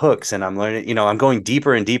learning about hooks and I'm learning, I'm going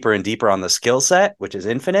deeper and deeper and deeper on the skill set, which is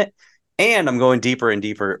infinite. And I'm going deeper and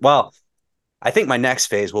deeper. Well, I think my next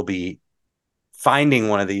phase will be finding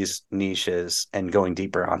one of these niches and going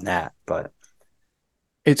deeper on that. But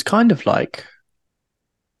It's kind of like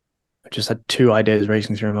I just had two ideas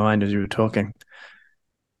racing through my mind as you were talking.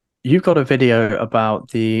 You've got a video about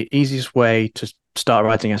the easiest way to start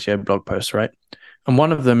writing SEO blog posts, right? And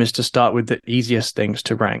one of them is to start with the easiest things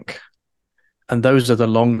to rank. And those are the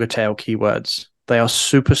longer tail keywords. They are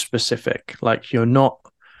super specific. Like you're not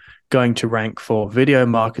going to rank for video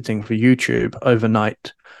marketing for YouTube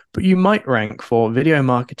overnight, but you might rank for video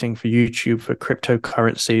marketing for YouTube for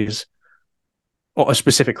cryptocurrencies or a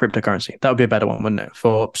specific cryptocurrency. That would be a better one, wouldn't it?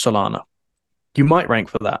 For Solana. You might rank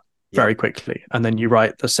for that yep. very quickly. And then you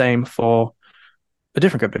write the same for a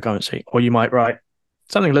different cryptocurrency, or you might write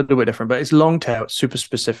something a little bit different, but it's long tail, it's super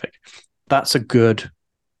specific. That's a good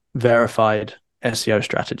verified SEO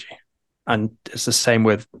strategy. And it's the same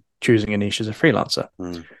with choosing a niche as a freelancer.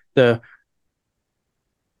 Mm. The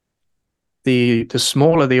the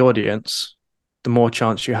smaller the audience, the more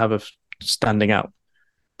chance you have of standing out.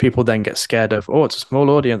 People then get scared of, oh, it's a small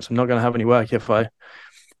audience. I'm not going to have any work if I've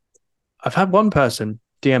had one person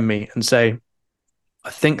DM me and say, I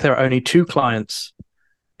think there are only 2 clients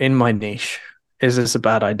in my niche. Is this a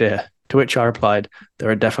bad idea? To which I replied, there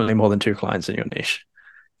are definitely more than 2 clients in your niche.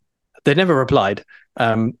 They never replied.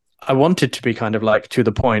 I wanted to be kind of like to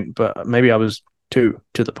the point, but maybe I was too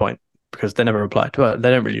to the point because they never replied. Well, they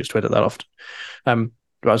don't really use Twitter that often.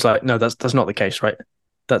 But I was like, no, that's not the case, right?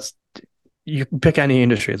 That's you can pick any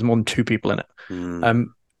industry. There's more than 2 people in it. Mm.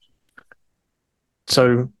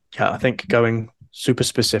 So yeah, I think going super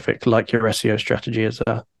specific, like your SEO strategy, is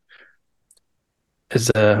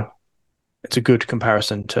it's a good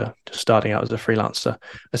comparison to starting out as a freelancer.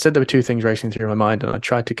 I said there were 2 things racing through my mind, and I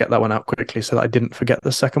tried to get that one out quickly so that I didn't forget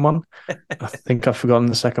the second one. I think I've forgotten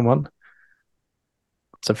the second one,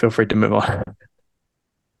 so feel free to move on.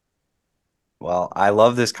 Well, I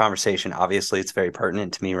love this conversation. Obviously, it's very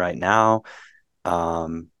pertinent to me right now.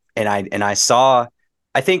 And I saw,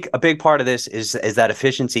 I think a big part of this is that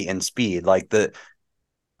efficiency and speed.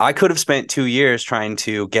 I could have spent 2 years trying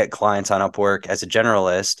to get clients on Upwork as a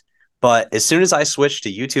generalist, but as soon as I switched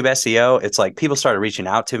to YouTube SEO, it's like people started reaching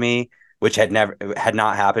out to me, which had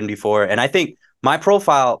not happened before. And I think my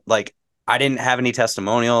profile, like I didn't have any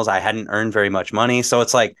testimonials, I hadn't earned very much money, so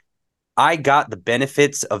it's like I got the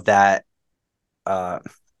benefits of that. Uh,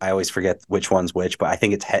 I always forget which one's which, but I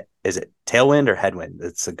think is it tailwind or headwind?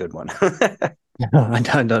 It's a good one. I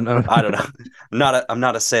don't know. I don't know. I'm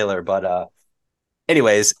not a sailor, but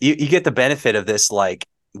anyways, you get the benefit of this like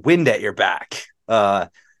wind at your back.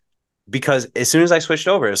 Because as soon as I switched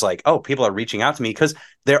over, it's like, oh, people are reaching out to me because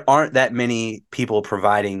there aren't that many people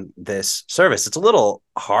providing this service. It's a little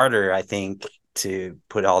harder, I think, to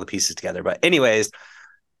put all the pieces together. But anyways,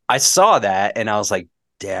 I saw that and I was like,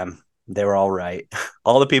 damn, they were all right.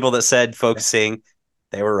 All the people that said focusing,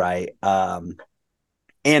 they were right. And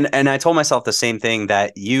I told myself the same thing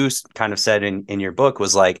that you kind of said in your book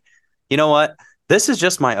was like, you know what? This is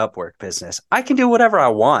just my Upwork business. I can do whatever I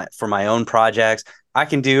want for my own projects. I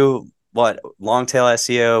can do long tail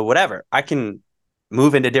SEO, whatever. I can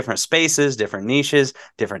move into different spaces, different niches,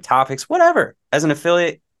 different topics, whatever. As an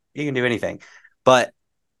affiliate, you can do anything. But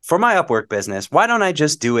for my Upwork business, why don't I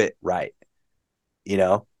just do it right? You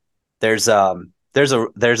know, there's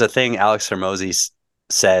there's a thing Alex Hormozy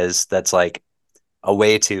says that's like a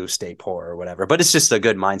way to stay poor or whatever, but it's just a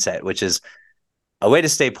good mindset, which is a way to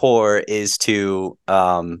stay poor is to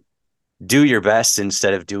do your best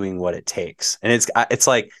instead of doing what it takes. And it's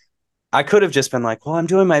like I could have just been like, well, I'm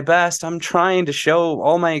doing my best. I'm trying to show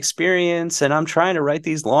all my experience and I'm trying to write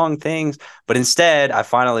these long things. But instead, I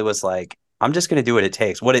finally was like, I'm just going to do what it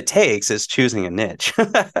takes. What it takes is choosing a niche.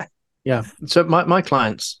 Yeah. So my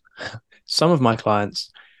clients, some of my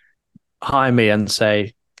clients hire me and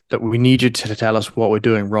say that we need you to tell us what we're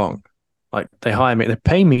doing wrong. Like they hire me, they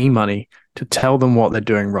pay me money to tell them what they're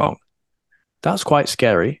doing wrong. That's quite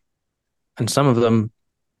scary. And some of them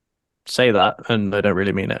say that and they don't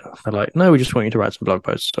really mean it. They're like, no, we just want you to write some blog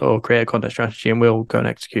posts or create a content strategy and we'll go and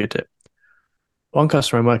execute it. One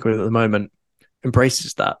customer I'm working with at the moment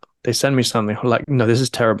embraces that. They send me something like, no, this is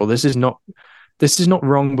terrible. This is not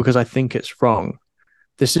wrong because I think it's wrong.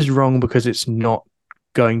 This is wrong because it's not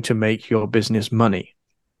going to make your business money.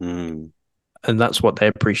 Mm, And that's what they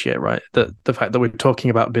appreciate, right? The fact that we're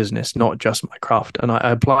talking about business, not just my craft. And I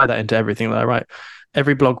apply that into everything that I write.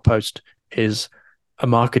 Every blog post is a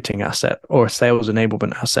marketing asset or a sales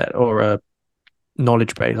enablement asset or a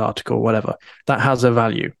knowledge based article, whatever. That has a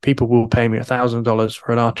value. People will pay me $1,000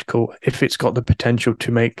 for an article if it's got the potential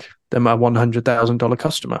to make them a $100,000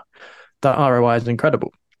 customer. That ROI is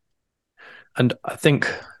incredible. And I think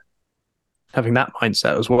having that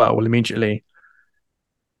mindset as well will immediately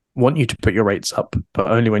want you to put your rates up, but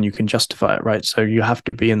only when you can justify it, right? So you have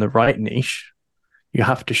to be in the right niche. You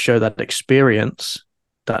have to show that experience,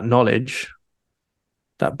 that knowledge,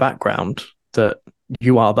 that background, that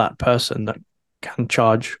you are that person that can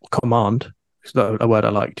charge, command, is a word I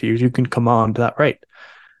like to use. You can command that rate.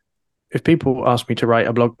 If people ask me to write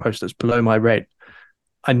a blog post that's below my rate,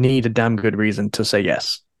 I need a damn good reason to say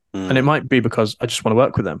yes. And it mm, might be because I just want to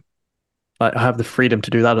work with them. Like I have the freedom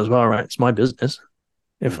to do that as well, right? It's my business.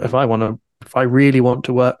 If mhm, I want to, if I really want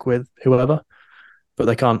to work with whoever, but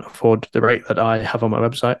they can't afford the rate that I have on my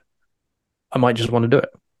website, I might just want to do it.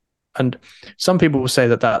 And some people will say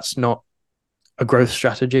that that's not a growth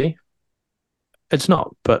strategy. It's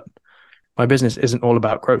not, but my business isn't all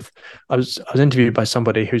about growth. I was interviewed by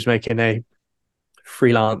somebody who's making a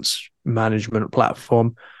freelance management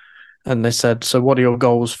platform, and they said, "So, what are your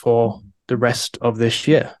goals for the rest of this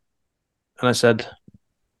year?" And I said,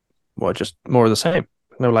 "Well, just more of the same."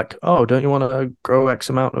 And they were like, "Oh, don't you want to grow X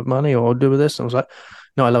amount of money or do this?" And I was like,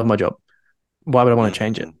 "No, I love my job. Why would I want to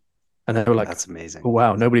change it?" mhm. And they were like, That's oh, amazing.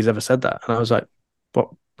 "Wow, nobody's ever said that." And I was like,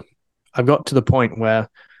 "Well, I've got to the point where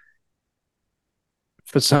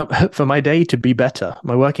for my day to be better,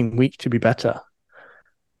 my working week to be better,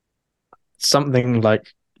 something like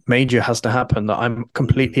major has to happen that I'm Mm,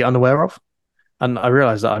 completely unaware of." And I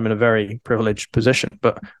realize that I'm in a very privileged position,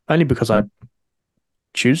 but only because I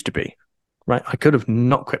choose to be, right? I could have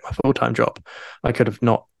not quit my full time job. I could have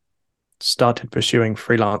not started pursuing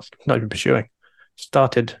freelance, not even pursuing,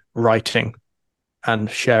 started writing and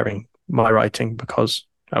sharing my writing because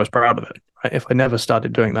I was proud of it. Right? If I never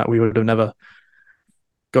started doing that, we would have never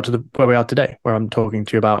got to the where we are today, where I'm talking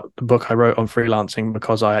to you about the book I wrote on freelancing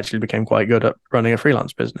because I actually became quite good at running a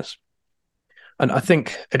freelance business. And I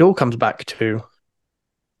think it all comes back to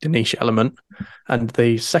the niche element. And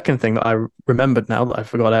the second thing that I remembered now that I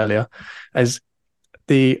forgot earlier is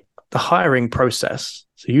the hiring process.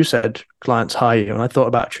 So you said clients hire you, and I thought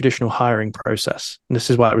about traditional hiring process. And this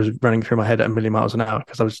is why it was running through my head at a million miles an hour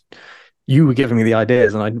because you were giving me the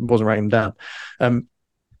ideas and I wasn't writing them down. Um,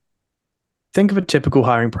 think of a typical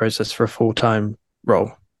hiring process for a full time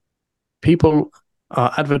role. People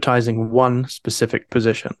are advertising one specific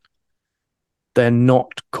position. They're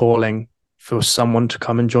not calling for someone to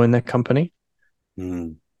come and join their company.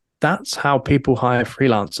 mm, That's how people hire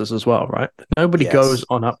freelancers as well, right? Nobody goes yes.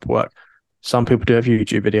 on Upwork. Some people do have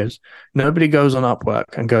YouTube videos. Nobody goes on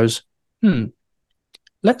Upwork and goes,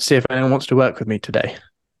 let's see if anyone wants to work with me today.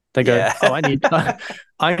 They go, Yeah. oh, I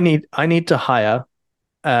need to hire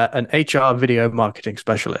an HR video marketing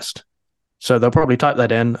specialist. So they'll probably type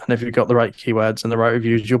that in, and if you've got the right keywords and the right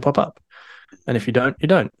reviews, you'll pop up. And if you don't, you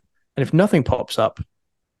don't. And if nothing pops up,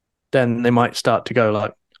 then they might start to go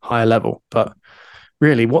like higher level. But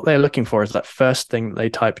really, what they're looking for is that first thing that they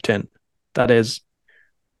typed in. That is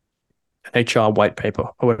an HR white paper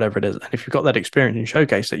or whatever it is. And if you've got that experience and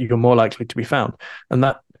showcase it, you're more likely to be found. And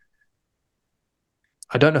that,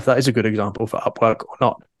 I don't know if that is a good example for Upwork or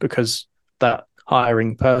not, because that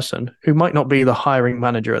hiring person who might not be the hiring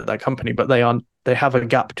manager at that company, but they have a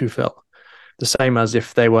gap to fill. The same as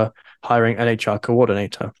if they were hiring an HR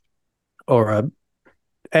coordinator or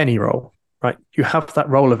any role, right? You have that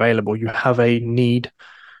role available. You have a need.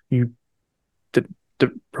 You that,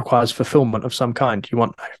 that requires fulfillment of some kind. You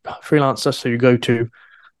want a freelancer, so you go to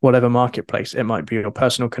whatever marketplace. It might be your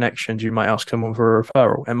personal connections. You might ask someone for a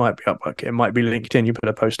referral. It might be Upwork. It might be LinkedIn. You put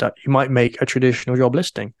a post out. You might make a traditional job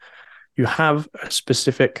listing. You have a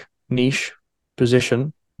specific niche,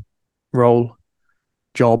 position, role,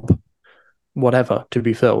 job, whatever to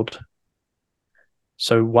be filled.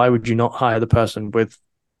 So why would you not hire the person with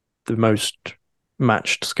the most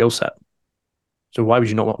matched skill set? So why would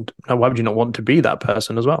you not want to be that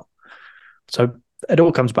person as well? So it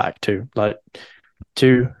all comes back to like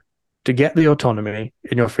to to get the autonomy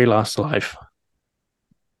in your freelance life,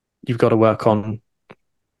 you've got to work on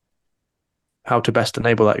how to best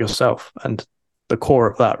enable that yourself. And the core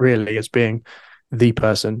of that really is being the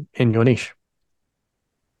person in your niche.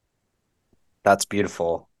 That's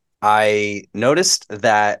beautiful. I noticed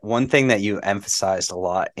that one thing that you emphasized a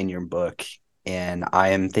lot in your book, and I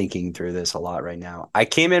am thinking through this a lot right now. I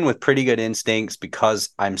came in with pretty good instincts because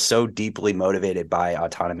I'm so deeply motivated by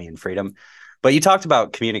autonomy and freedom. But you talked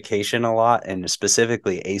about communication a lot, and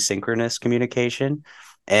specifically asynchronous communication.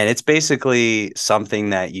 And it's basically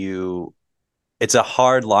something that it's a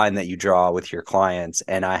hard line that you draw with your clients.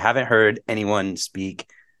 And I haven't heard anyone speak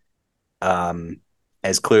um,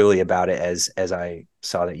 as clearly about it as I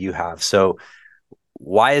saw that you have. So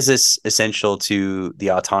why is this essential to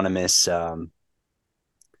the autonomous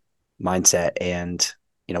mindset? And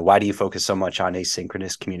why do you focus so much on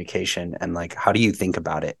asynchronous communication? And like, how do you think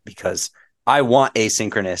about it? Because I want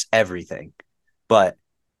asynchronous everything, but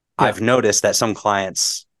Yeah. I've noticed that some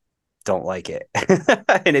clients don't like it,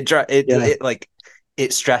 and Yeah.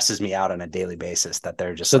 it stresses me out on a daily basis that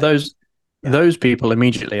they're just So like, yeah. those people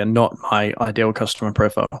immediately are not my ideal customer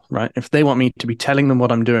profile, right? If they want me to be telling them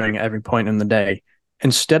what I'm doing at every point in the day,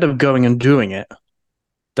 instead of going and doing it,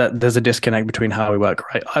 that there's a disconnect between how we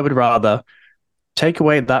work, right? I would rather take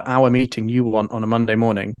away that hour meeting you want on a Monday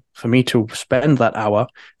morning for me to spend that hour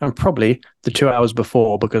and probably the 2 hours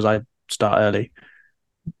before, because I start early,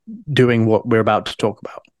 doing what we're about to talk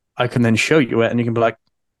about. I can then show you it and you can be like,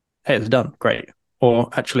 hey, it's done. Great. Or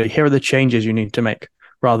actually, here are the changes you need to make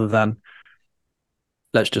rather than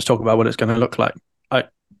let's just talk about what it's going to look like. I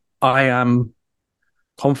I am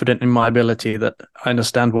confident in my ability that I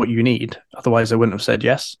understand what you need. Otherwise, I wouldn't have said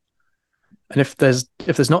yes. And if there's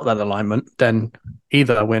not that alignment, then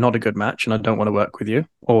either we're not a good match and I don't want to work with you,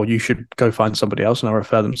 or you should go find somebody else and I'll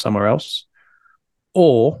refer them somewhere else.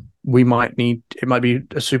 Or it might be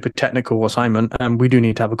a super technical assignment and we do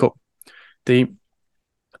need to have a call. The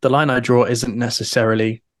the line I draw isn't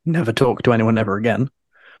necessarily never talk to anyone ever again,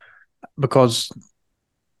 because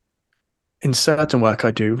in certain work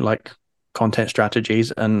I do, like content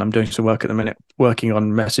strategies, and I'm doing some work at the minute working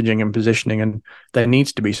on messaging and positioning, and there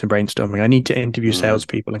needs to be some brainstorming. I need to interview Mm,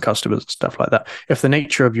 salespeople and customers and stuff like that. If the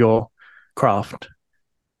nature of your craft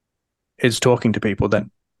is talking to people, then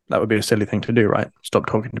that would be a silly thing to do, right? Stop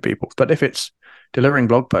talking to people. But if it's delivering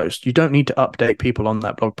blog posts, you don't need to update people on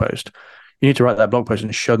that blog post. You need to write that blog post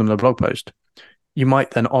and show them the blog post. You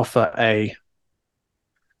might then offer a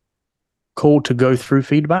call to go through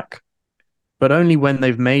feedback, but only when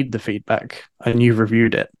they've made the feedback and you've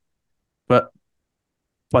reviewed it. But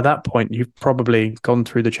by that point, you've probably gone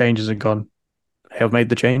through the changes and gone, hey, I've made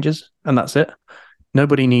the changes, and that's it.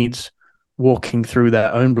 Nobody needs walking through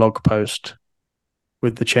their own blog post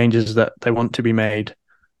with the changes that they want to be made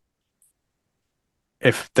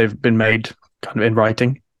if they've been made kind of in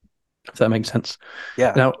writing, if that makes sense.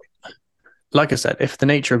 yeah. Now, like I said, if the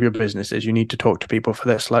nature of your business is you need to talk to people for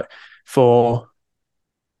this, like for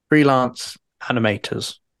freelance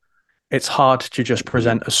animators, it's hard to just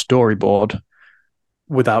present a storyboard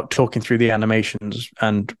without talking through the animations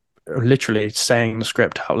and literally saying the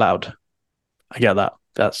script out loud. I get that.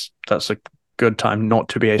 That's a good time not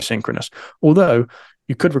to be asynchronous. Although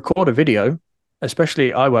you could record a video,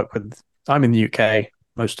 especially I'm in the UK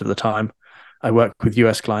most of the time. I work with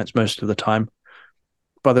US clients most of the time.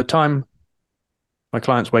 By the time my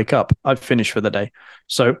clients wake up, I've finished for the day.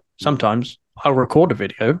 So Mm, sometimes I'll record a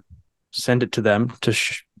video, send it to them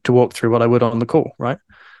to walk through what I would on the call, right?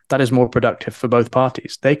 That is more productive for both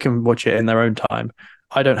parties. They can watch it in their own time.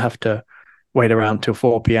 I don't have to wait around till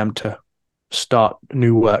 4 p.m. to start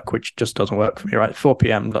new work, which just doesn't work for me, right? 4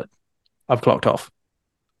 p.m., like, I've clocked off.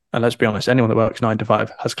 And let's be honest, anyone that works 9 to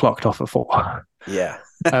 5 has clocked off at 4. yeah.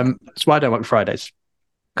 That's why I don't work Fridays,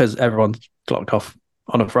 because everyone's clocked off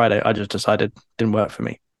on a Friday. I just decided it didn't work for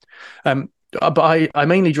me. But I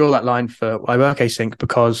mainly draw that line for I work async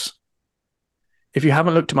because if you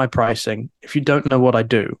haven't looked at my pricing, if you don't know what I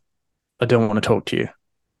do, I don't want to talk to you,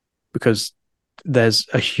 because there's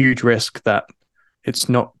a huge risk that it's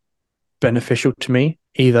not beneficial to me,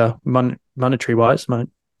 either monetary wise,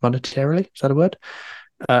 monetarily, is that a word?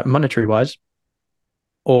 Monetary wise,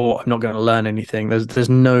 or I'm not going to learn anything. There's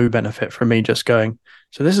no benefit from me just going,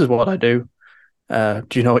 so this is what I do. Do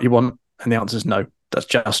you know what you want? And the answer is no. that's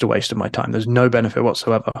just a waste of my time. There's no benefit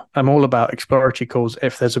whatsoever. I'm all about exploratory calls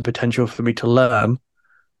if there's a potential for me to learn,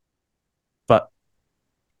 but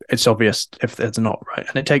it's obvious if there's not, right?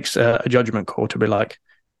 And it takes a judgment call to be like,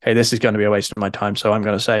 hey, this is going to be a waste of my time. So I'm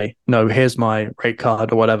going to say, no, here's my rate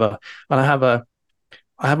card or whatever. And I have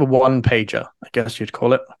a one pager, I guess you'd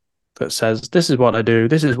call it, that says, this is what I do.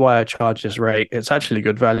 This is why I charge this rate. It's actually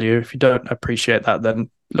good value. If you don't appreciate that, then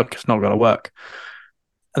look, it's not going to work.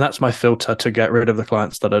 And that's my filter to get rid of the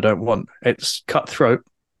clients that I don't want. It's cutthroat,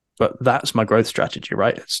 but that's my growth strategy,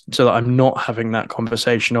 right? It's so that I'm not having that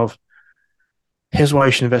conversation of, here's why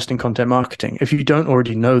you should invest in content marketing. If you don't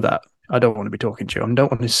already know that, I don't want to be talking to you. I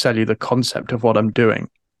don't want to sell you the concept of what I'm doing.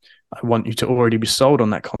 I want you to already be sold on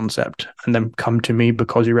that concept and then come to me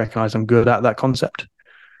because you recognize I'm good at that concept.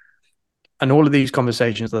 And all of these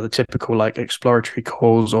conversations are the typical like exploratory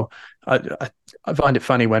calls, or I find it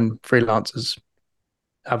funny when freelancers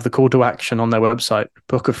have the call to action on their website,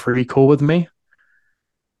 book a free call with me.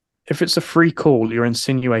 If it's a free call, you're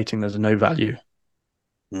insinuating there's no value.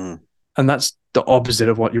 Mm. And that's the opposite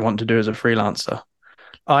of what you want to do as a freelancer.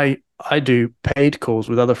 I do paid calls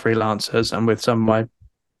with other freelancers and with some of my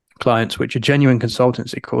clients, which are genuine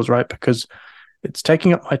consultancy calls, right? Because it's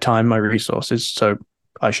taking up my time, my resources, so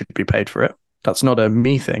I should be paid for it. That's not a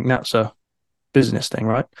me thing, that's a business thing,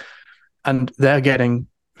 right? And they're getting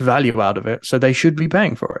value out of it, so they should be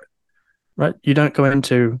paying for it, right? You don't go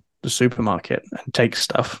into the supermarket and take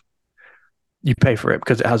stuff. You pay for it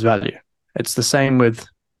because it has value. It's the same with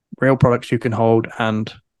real products you can hold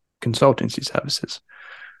and consultancy services.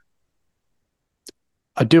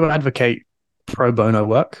 I do advocate pro bono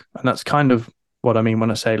work, and that's kind of what I mean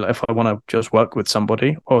when I say, like, if I want to just work with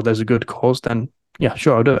somebody or there's a good cause, then yeah,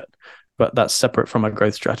 sure, I'll do it. But that's separate from my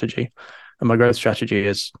growth strategy. And my growth strategy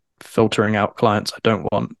is filtering out clients I don't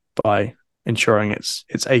want by ensuring it's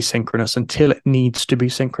asynchronous until it needs to be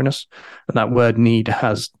synchronous. And that word need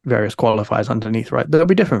has various qualifiers underneath, right? They'll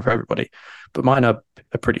be different for everybody, but mine are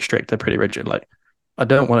pretty strict. They're pretty rigid. Like, I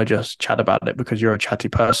don't want to just chat about it because you're a chatty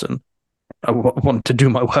person. I want to do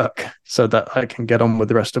my work so that I can get on with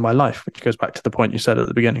the rest of my life, which goes back to the point you said at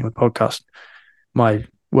the beginning of the podcast. My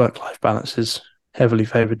work-life balance is heavily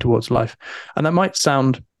favored towards life. And that might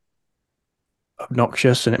sound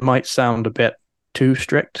obnoxious and it might sound a bit too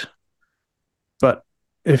strict. But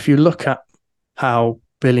if you look at how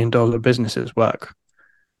billion-dollar businesses work,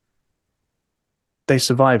 they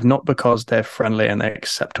survive not because they're friendly and they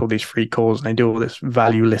accept all these free calls and they do all this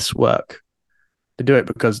valueless work. They do it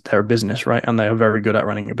because they're a business, right? And they are very good at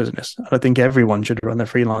running a business. And I think everyone should run their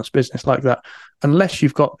freelance business like that, unless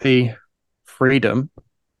you've got the freedom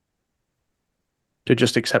to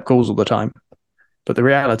just accept calls all the time. But the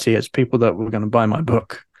reality is people that were going to buy my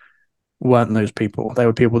book weren't those people. They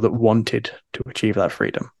were people that wanted to achieve that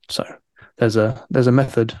freedom. So there's a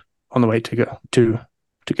method on the way to go to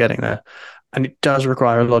getting there. And it does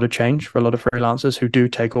require a lot of change for a lot of freelancers who do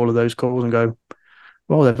take all of those calls and go,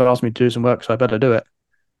 well, they've asked me to do some work, so I better do it.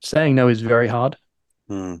 Saying no is very hard.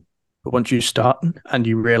 Mm. But once you start and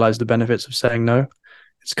you realize the benefits of saying no,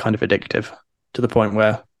 it's kind of addictive to the point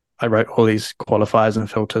where I wrote all these qualifiers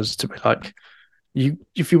and filters to be like,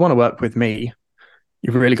 if you want to work with me,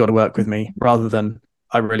 you've really got to work with me rather than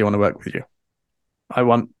I really want to work with you. I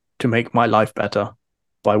want to make my life better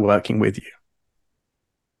by working with you.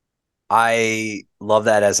 I love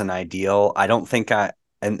that as an ideal. I don't think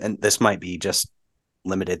and this might be just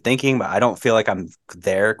limited thinking, but I don't feel like I'm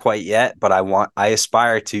there quite yet, but I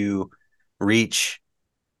aspire to reach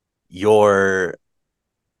your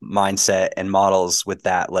mindset and models with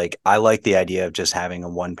that. Like, I like the idea of just having a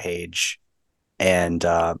one page and,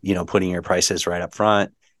 putting your prices right up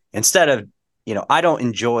front instead of, I don't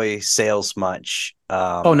enjoy sales much.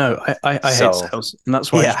 Oh no, I hate sales. And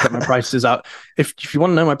that's why I just put my prices out. If you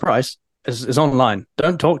want to know my price, is online.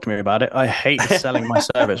 Don't talk to me about it. I hate selling my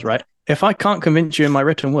service, right? If I can't convince you in my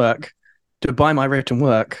written work to buy my written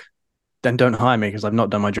work, then don't hire me because I've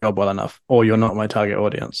not done my job well enough, or you're not my target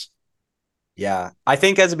audience. Yeah. I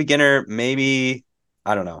think as a beginner, maybe,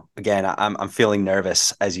 I don't know. Again, I'm feeling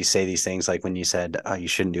nervous as you say these things, like when you said you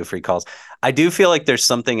shouldn't do free calls. I do feel like there's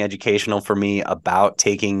something educational for me about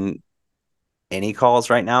taking any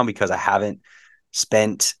calls right now because I haven't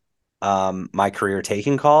spent my career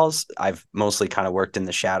taking calls. I've mostly kind of worked in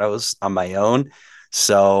the shadows on my own.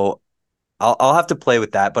 So I'll have to play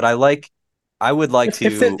with that, but I would like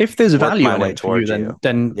to if there's work value my in way it for you, towards you.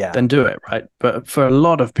 then do it, right? But for a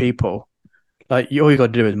lot of people, like all you got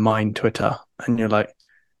to do is mine Twitter, and you're like,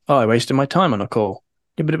 oh, I wasted my time on a call.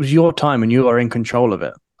 Yeah, but it was your time, and you are in control of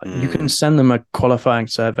it. Like, you can send them a qualifying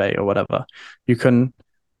survey or whatever. You can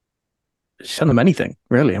send them anything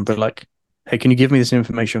really, and be like, hey, can you give me this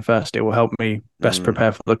information first? It will help me best Mm,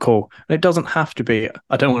 prepare for the call. And it doesn't have to be,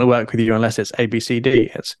 I don't want to work with you unless it's A, B, C, D.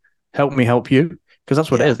 It's help me help you, because that's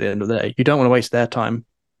what it yeah. is at the end of the day. You don't want to waste their time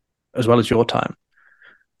as well as your time.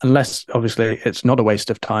 Unless obviously it's not a waste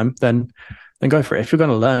of time, then go for it. If you're going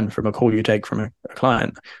to learn from a call you take from a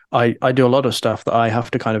client, I do a lot of stuff that I have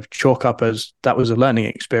to kind of chalk up as that was a learning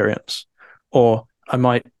experience. Or I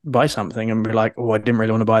might buy something and be like, oh, I didn't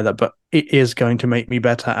really want to buy that, but it is going to make me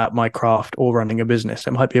better at my craft or running a business.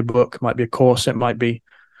 It might be a book, it might be a course, it might be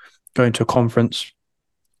going to a conference,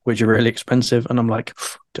 which are really expensive. And I'm like,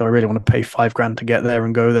 do I really want to pay 5 grand to get there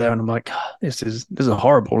and go there? And I'm like, this is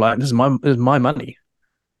horrible. Like this is my money.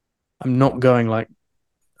 I'm not going like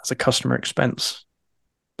as a customer expense,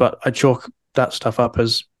 but I chalk that stuff up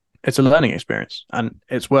as it's a learning experience and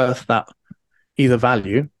it's worth that either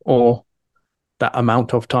value or that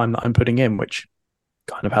amount of time that I'm putting in, which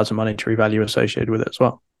kind of has a monetary value associated with it as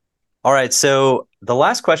well. All right. So the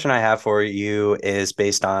last question I have for you is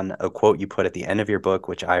based on a quote you put at the end of your book,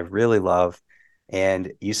 which I really love.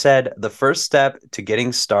 And you said the first step to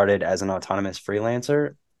getting started as an autonomous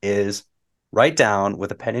freelancer is write down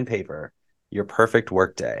with a pen and paper your perfect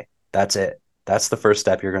workday. That's it. That's the first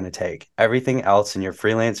step you're going to take. Everything else in your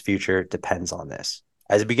freelance future depends on this.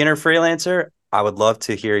 As a beginner freelancer, I would love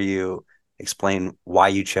to hear you explain why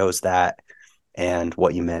you chose that and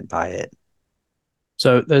what you meant by it.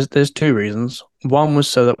 So there's two reasons. One was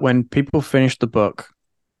so that when people finished the book,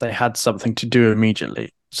 they had something to do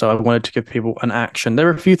immediately. So I wanted to give people an action. There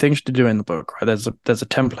are a few things to do in the book, right? There's a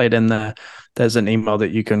template in there. There's an email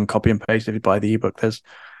that you can copy and paste if you buy the ebook. There's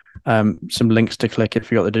some links to click if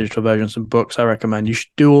you got the digital version, some books I recommend. You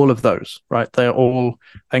should do all of those, right? I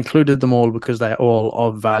included them all because they're all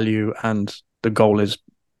of value, and the goal is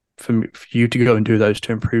for you to go and do those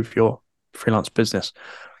to improve your freelance business.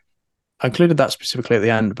 I included that specifically at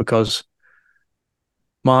the end because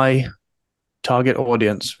my target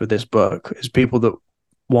audience for this book is people that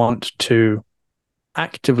want to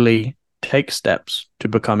actively take steps to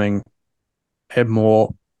becoming a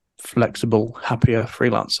more flexible, happier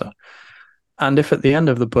freelancer. And if at the end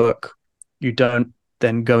of the book you don't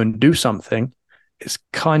then go and do something, it's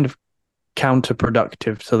kind of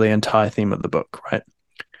counterproductive to the entire theme of the book, right?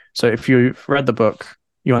 So if you've read the book,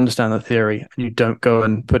 you understand the theory, and you don't go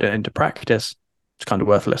and put it into practice, it's kind of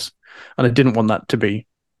worthless. And I didn't want that to be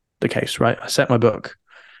the case, right? I set my book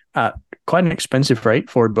at quite an expensive rate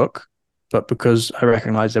for a book, but because I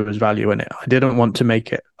recognized there was value in it, I didn't want to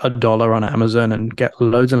make it $1 on Amazon and get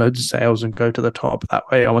loads and loads of sales and go to the top. That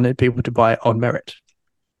way, I wanted people to buy it on merit.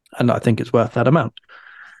 And I think it's worth that amount.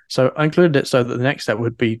 So I included it so that the next step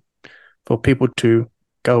would be for people to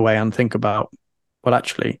go away and think about, well,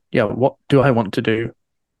 actually, yeah, what do I want to do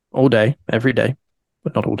all day, every day,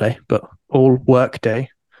 but not all day, but all work day,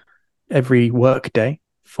 every work day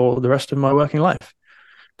for the rest of my working life?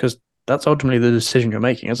 Because that's ultimately the decision you're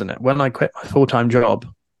making, isn't it? When I quit my full-time job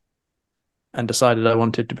and decided I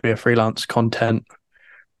wanted to be a freelance content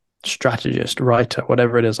strategist, writer,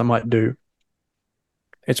 whatever it is I might do,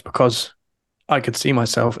 it's because I could see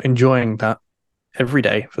myself enjoying that every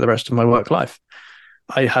day for the rest of my work life.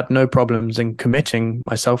 I had no problems in committing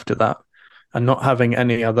myself to that and not having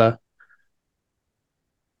any other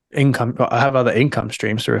income. I have other income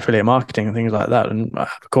streams through affiliate marketing and things like that. And I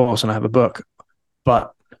have a course and I have a book,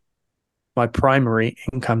 but my primary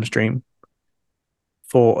income stream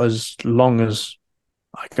for as long as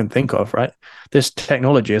I can think of, right? This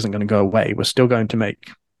technology isn't going to go away. We're still going to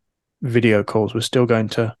make video calls. We're still going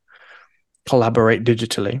to collaborate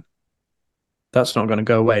digitally. That's not going to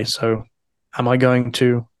go away. So am I going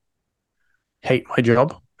to hate my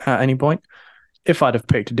job at any point? If I'd have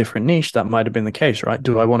picked a different niche, that might have been the case, right?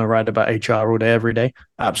 Do I want to write about HR all day, every day?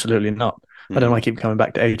 Absolutely not. I don't want to keep coming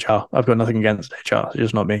back to HR. I've got nothing against HR. It's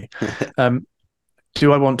just not me.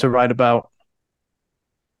 Do I want to write about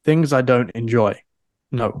things I don't enjoy?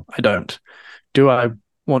 No, I don't. Do I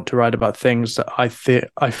want to write about things that I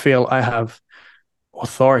feel I have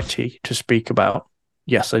authority to speak about?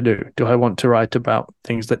 Yes, I do. Do I want to write about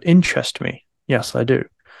things that interest me? Yes, I do.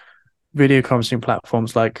 Video conferencing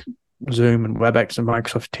platforms like Zoom and WebEx and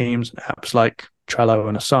Microsoft Teams and apps like Trello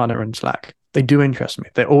and Asana and Slack, they do interest me.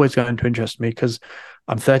 They're always going to interest me because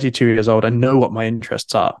I'm 32 years old. I know what my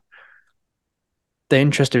interests are. They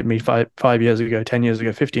interested me five years ago, 10 years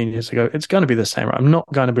ago, 15 years ago. It's going to be the same. Right? I'm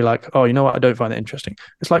not going to be like, oh, you know what? I don't find it interesting.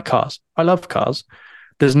 It's like cars. I love cars.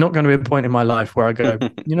 There's not going to be a point in my life where I go,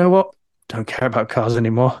 you know what? Don't care about cars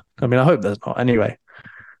anymore. I mean, I hope there's not anyway.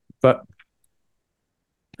 But,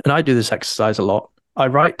 and I do this exercise a lot. I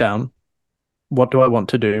write down, what do I want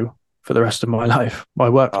to do for the rest of my life, my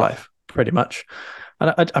work Oh, life, pretty much.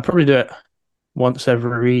 And I probably do it. once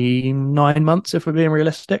every 9 months, if we're being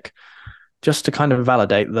realistic, just to kind of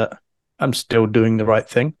validate that I'm still doing the right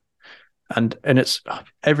thing. And it's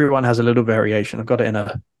everyone has a little variation. I've got it in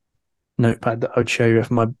a notepad that I would show you if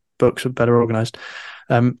my books were better organized.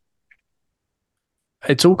 Um,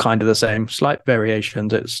 it's all kind of the same, slight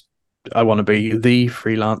variations. It's I want to be the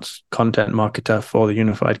freelance content marketer for the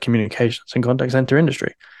unified communications and contact center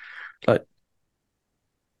industry. Like,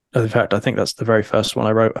 in fact, I think that's the very first one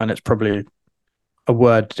I wrote, and it's probably a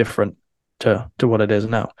word different to what it is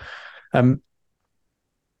now. Um,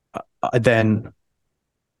 I then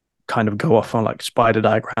kind of go off on like spider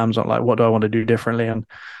diagrams on like what do I want to do differently and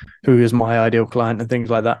who is my ideal client and things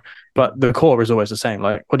like that. But the core is always the same.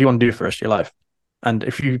 Like, what do you want to do for the rest of your life? And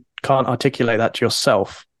if you can't articulate that to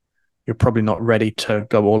yourself, you're probably not ready to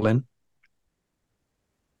go all in.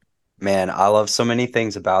 Man, I love so many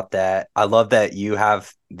things about that. I love that you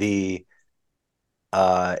have the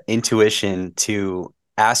intuition to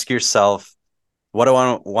ask yourself, what do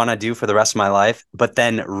I want to do for the rest of my life? But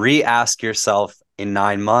then re-ask yourself in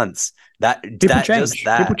 9 months. That People that just change.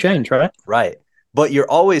 People that change, right? right. But you're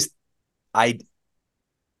always I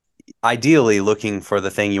ideally looking for the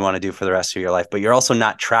thing you want to do for the rest of your life, but you're also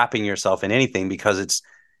not trapping yourself in anything because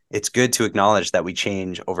it's good to acknowledge that we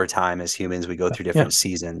change over time as humans. We go through Yeah. different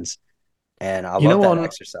seasons. And I You love know, that on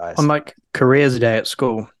exercise. like careers day at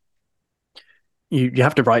school, you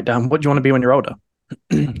have to write down what do you want to be when you're older.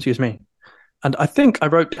 Excuse me. And I think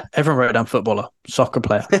everyone wrote down footballer, soccer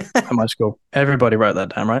player at my school. Everybody wrote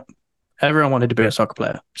that down, right? Everyone wanted to be a soccer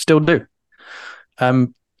player, still do.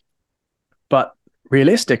 Um, but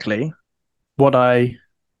realistically, what I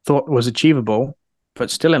thought was achievable,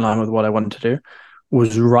 but still in line with what I wanted to do,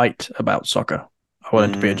 was write about soccer. I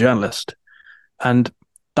wanted to be a Mm, journalist. And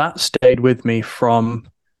that stayed with me from,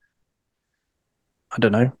 I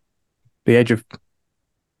don't know, the age of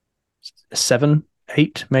 7,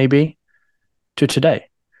 8, maybe, to today.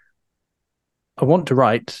 I want to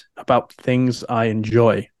write about things I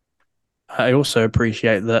enjoy. I also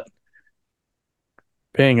appreciate that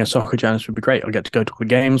being a soccer journalist would be great. I'll get to go to all the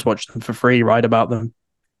games, watch them for free, write about them.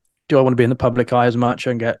 Do I want to be in the public eye as much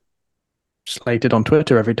and get slated on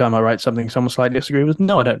Twitter every time I write something someone slightly disagree with?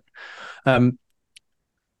 No, I don't. Um,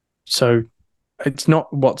 so it's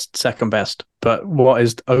not what's second best, but what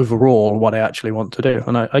is overall what I actually want to do.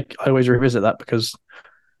 And I always revisit that because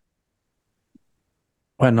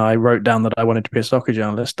when I wrote down that I wanted to be a soccer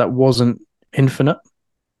journalist, that wasn't infinite.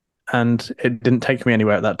 And it didn't take me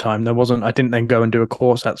anywhere at that time. I didn't then go and do a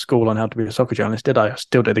course at school on how to be a soccer journalist, did I? I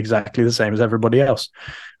still did exactly the same as everybody else.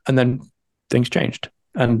 And then things changed.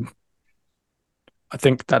 And I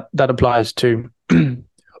think that applies to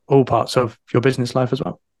all parts of your business life as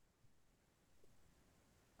well.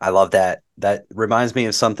 I love that. That reminds me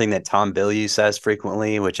of something that Tom Bilyeu says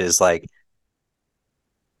frequently, which is like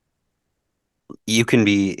you can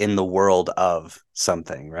be in the world of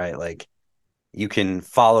something, right? Like you can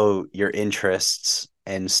follow your interests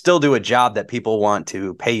and still do a job that people want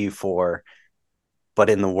to pay you for, but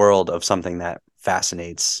in the world of something that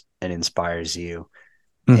fascinates and inspires you.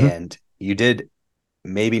 Mm-hmm. And you did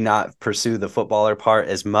maybe not pursue the footballer part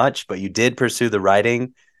as much, but you did pursue the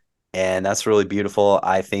writing. And that's really beautiful.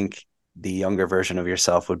 I think the younger version of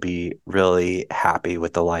yourself would be really happy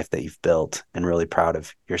with the life that you've built and really proud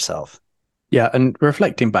of yourself. Yeah. And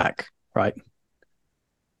reflecting back, right?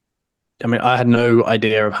 I mean, I had no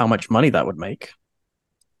idea of how much money that would make.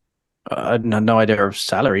 I had no idea of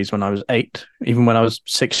salaries when I was 8. Even when I was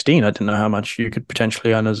 16, I didn't know how much you could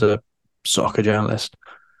potentially earn as a soccer journalist.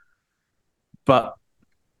 But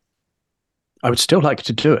I would still like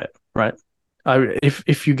to do it, right?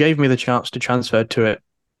 If you gave me the chance to transfer to it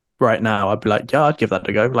right now, I'd be like, yeah, I'd give that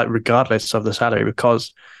a go, like regardless of the salary,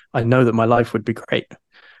 because I know that my life would be great.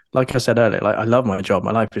 Like I said earlier, like I love my job.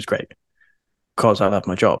 My life is great because I love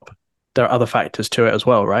my job. There are other factors to it as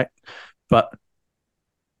well, right? But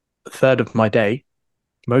a third of my day,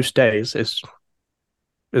 most days, is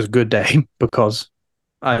a good day because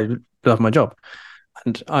I love my job.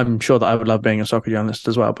 And I'm sure that I would love being a soccer journalist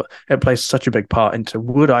as well, but it plays such a big part into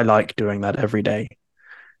would I like doing that every day?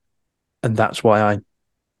 And that's why I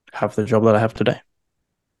have the job that I have today.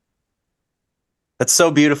 That's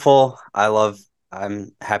so beautiful.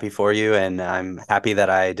 I'm happy for you, and I'm happy that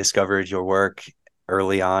I discovered your work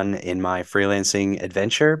early on in my freelancing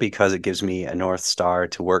adventure because it gives me a North Star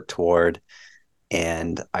to work toward.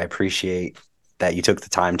 And I appreciate that you took the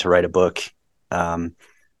time to write a book. Um,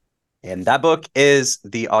 and that book is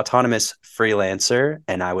The Autonomous Freelancer.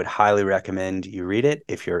 And I would highly recommend you read it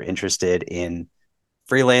if you're interested in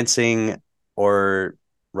freelancing or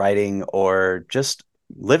writing or just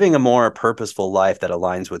living a more purposeful life that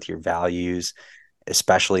aligns with your values,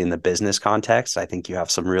 especially in the business context. I think you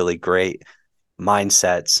have some really great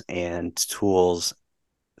mindsets and tools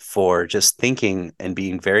for just thinking and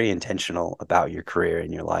being very intentional about your career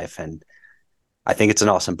and your life. And I think it's an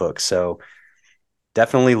awesome book. So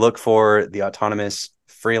definitely look for The Autonomous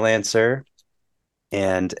Freelancer.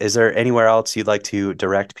 And is there anywhere else you'd like to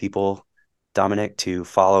direct people, Dominic, to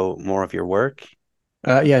follow more of your work?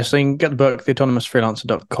 Yeah, so you can get the book,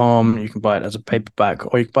 theautonomousfreelancer.com. You can buy it as a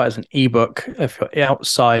paperback or you can buy it as an ebook if you're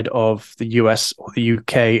outside of the US or the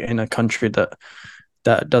UK in a country that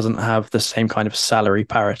doesn't have the same kind of salary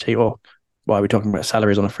parity. Or why are we talking about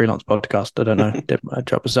salaries on a freelance podcast? I don't know. I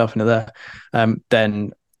drop myself into there.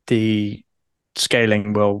 Then the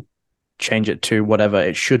scaling will change it to whatever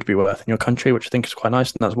it should be worth in your country, which I think is quite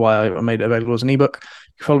nice. And that's why I made it available as an ebook.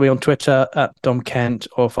 You can follow me on Twitter at Dom Kent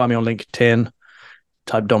or find me on LinkedIn.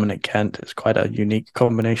 Type Dominic Kent. It's quite a unique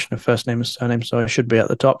combination of first name and surname. So I should be at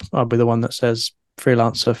the top. I'll be the one that says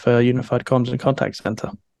freelancer for Unified Comms and Contact Center.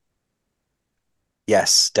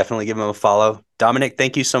 Yes, definitely give him a follow. Dominic,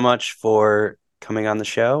 thank you so much for coming on the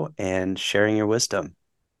show and sharing your wisdom.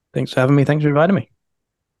 Thanks for having me. Thanks for inviting me.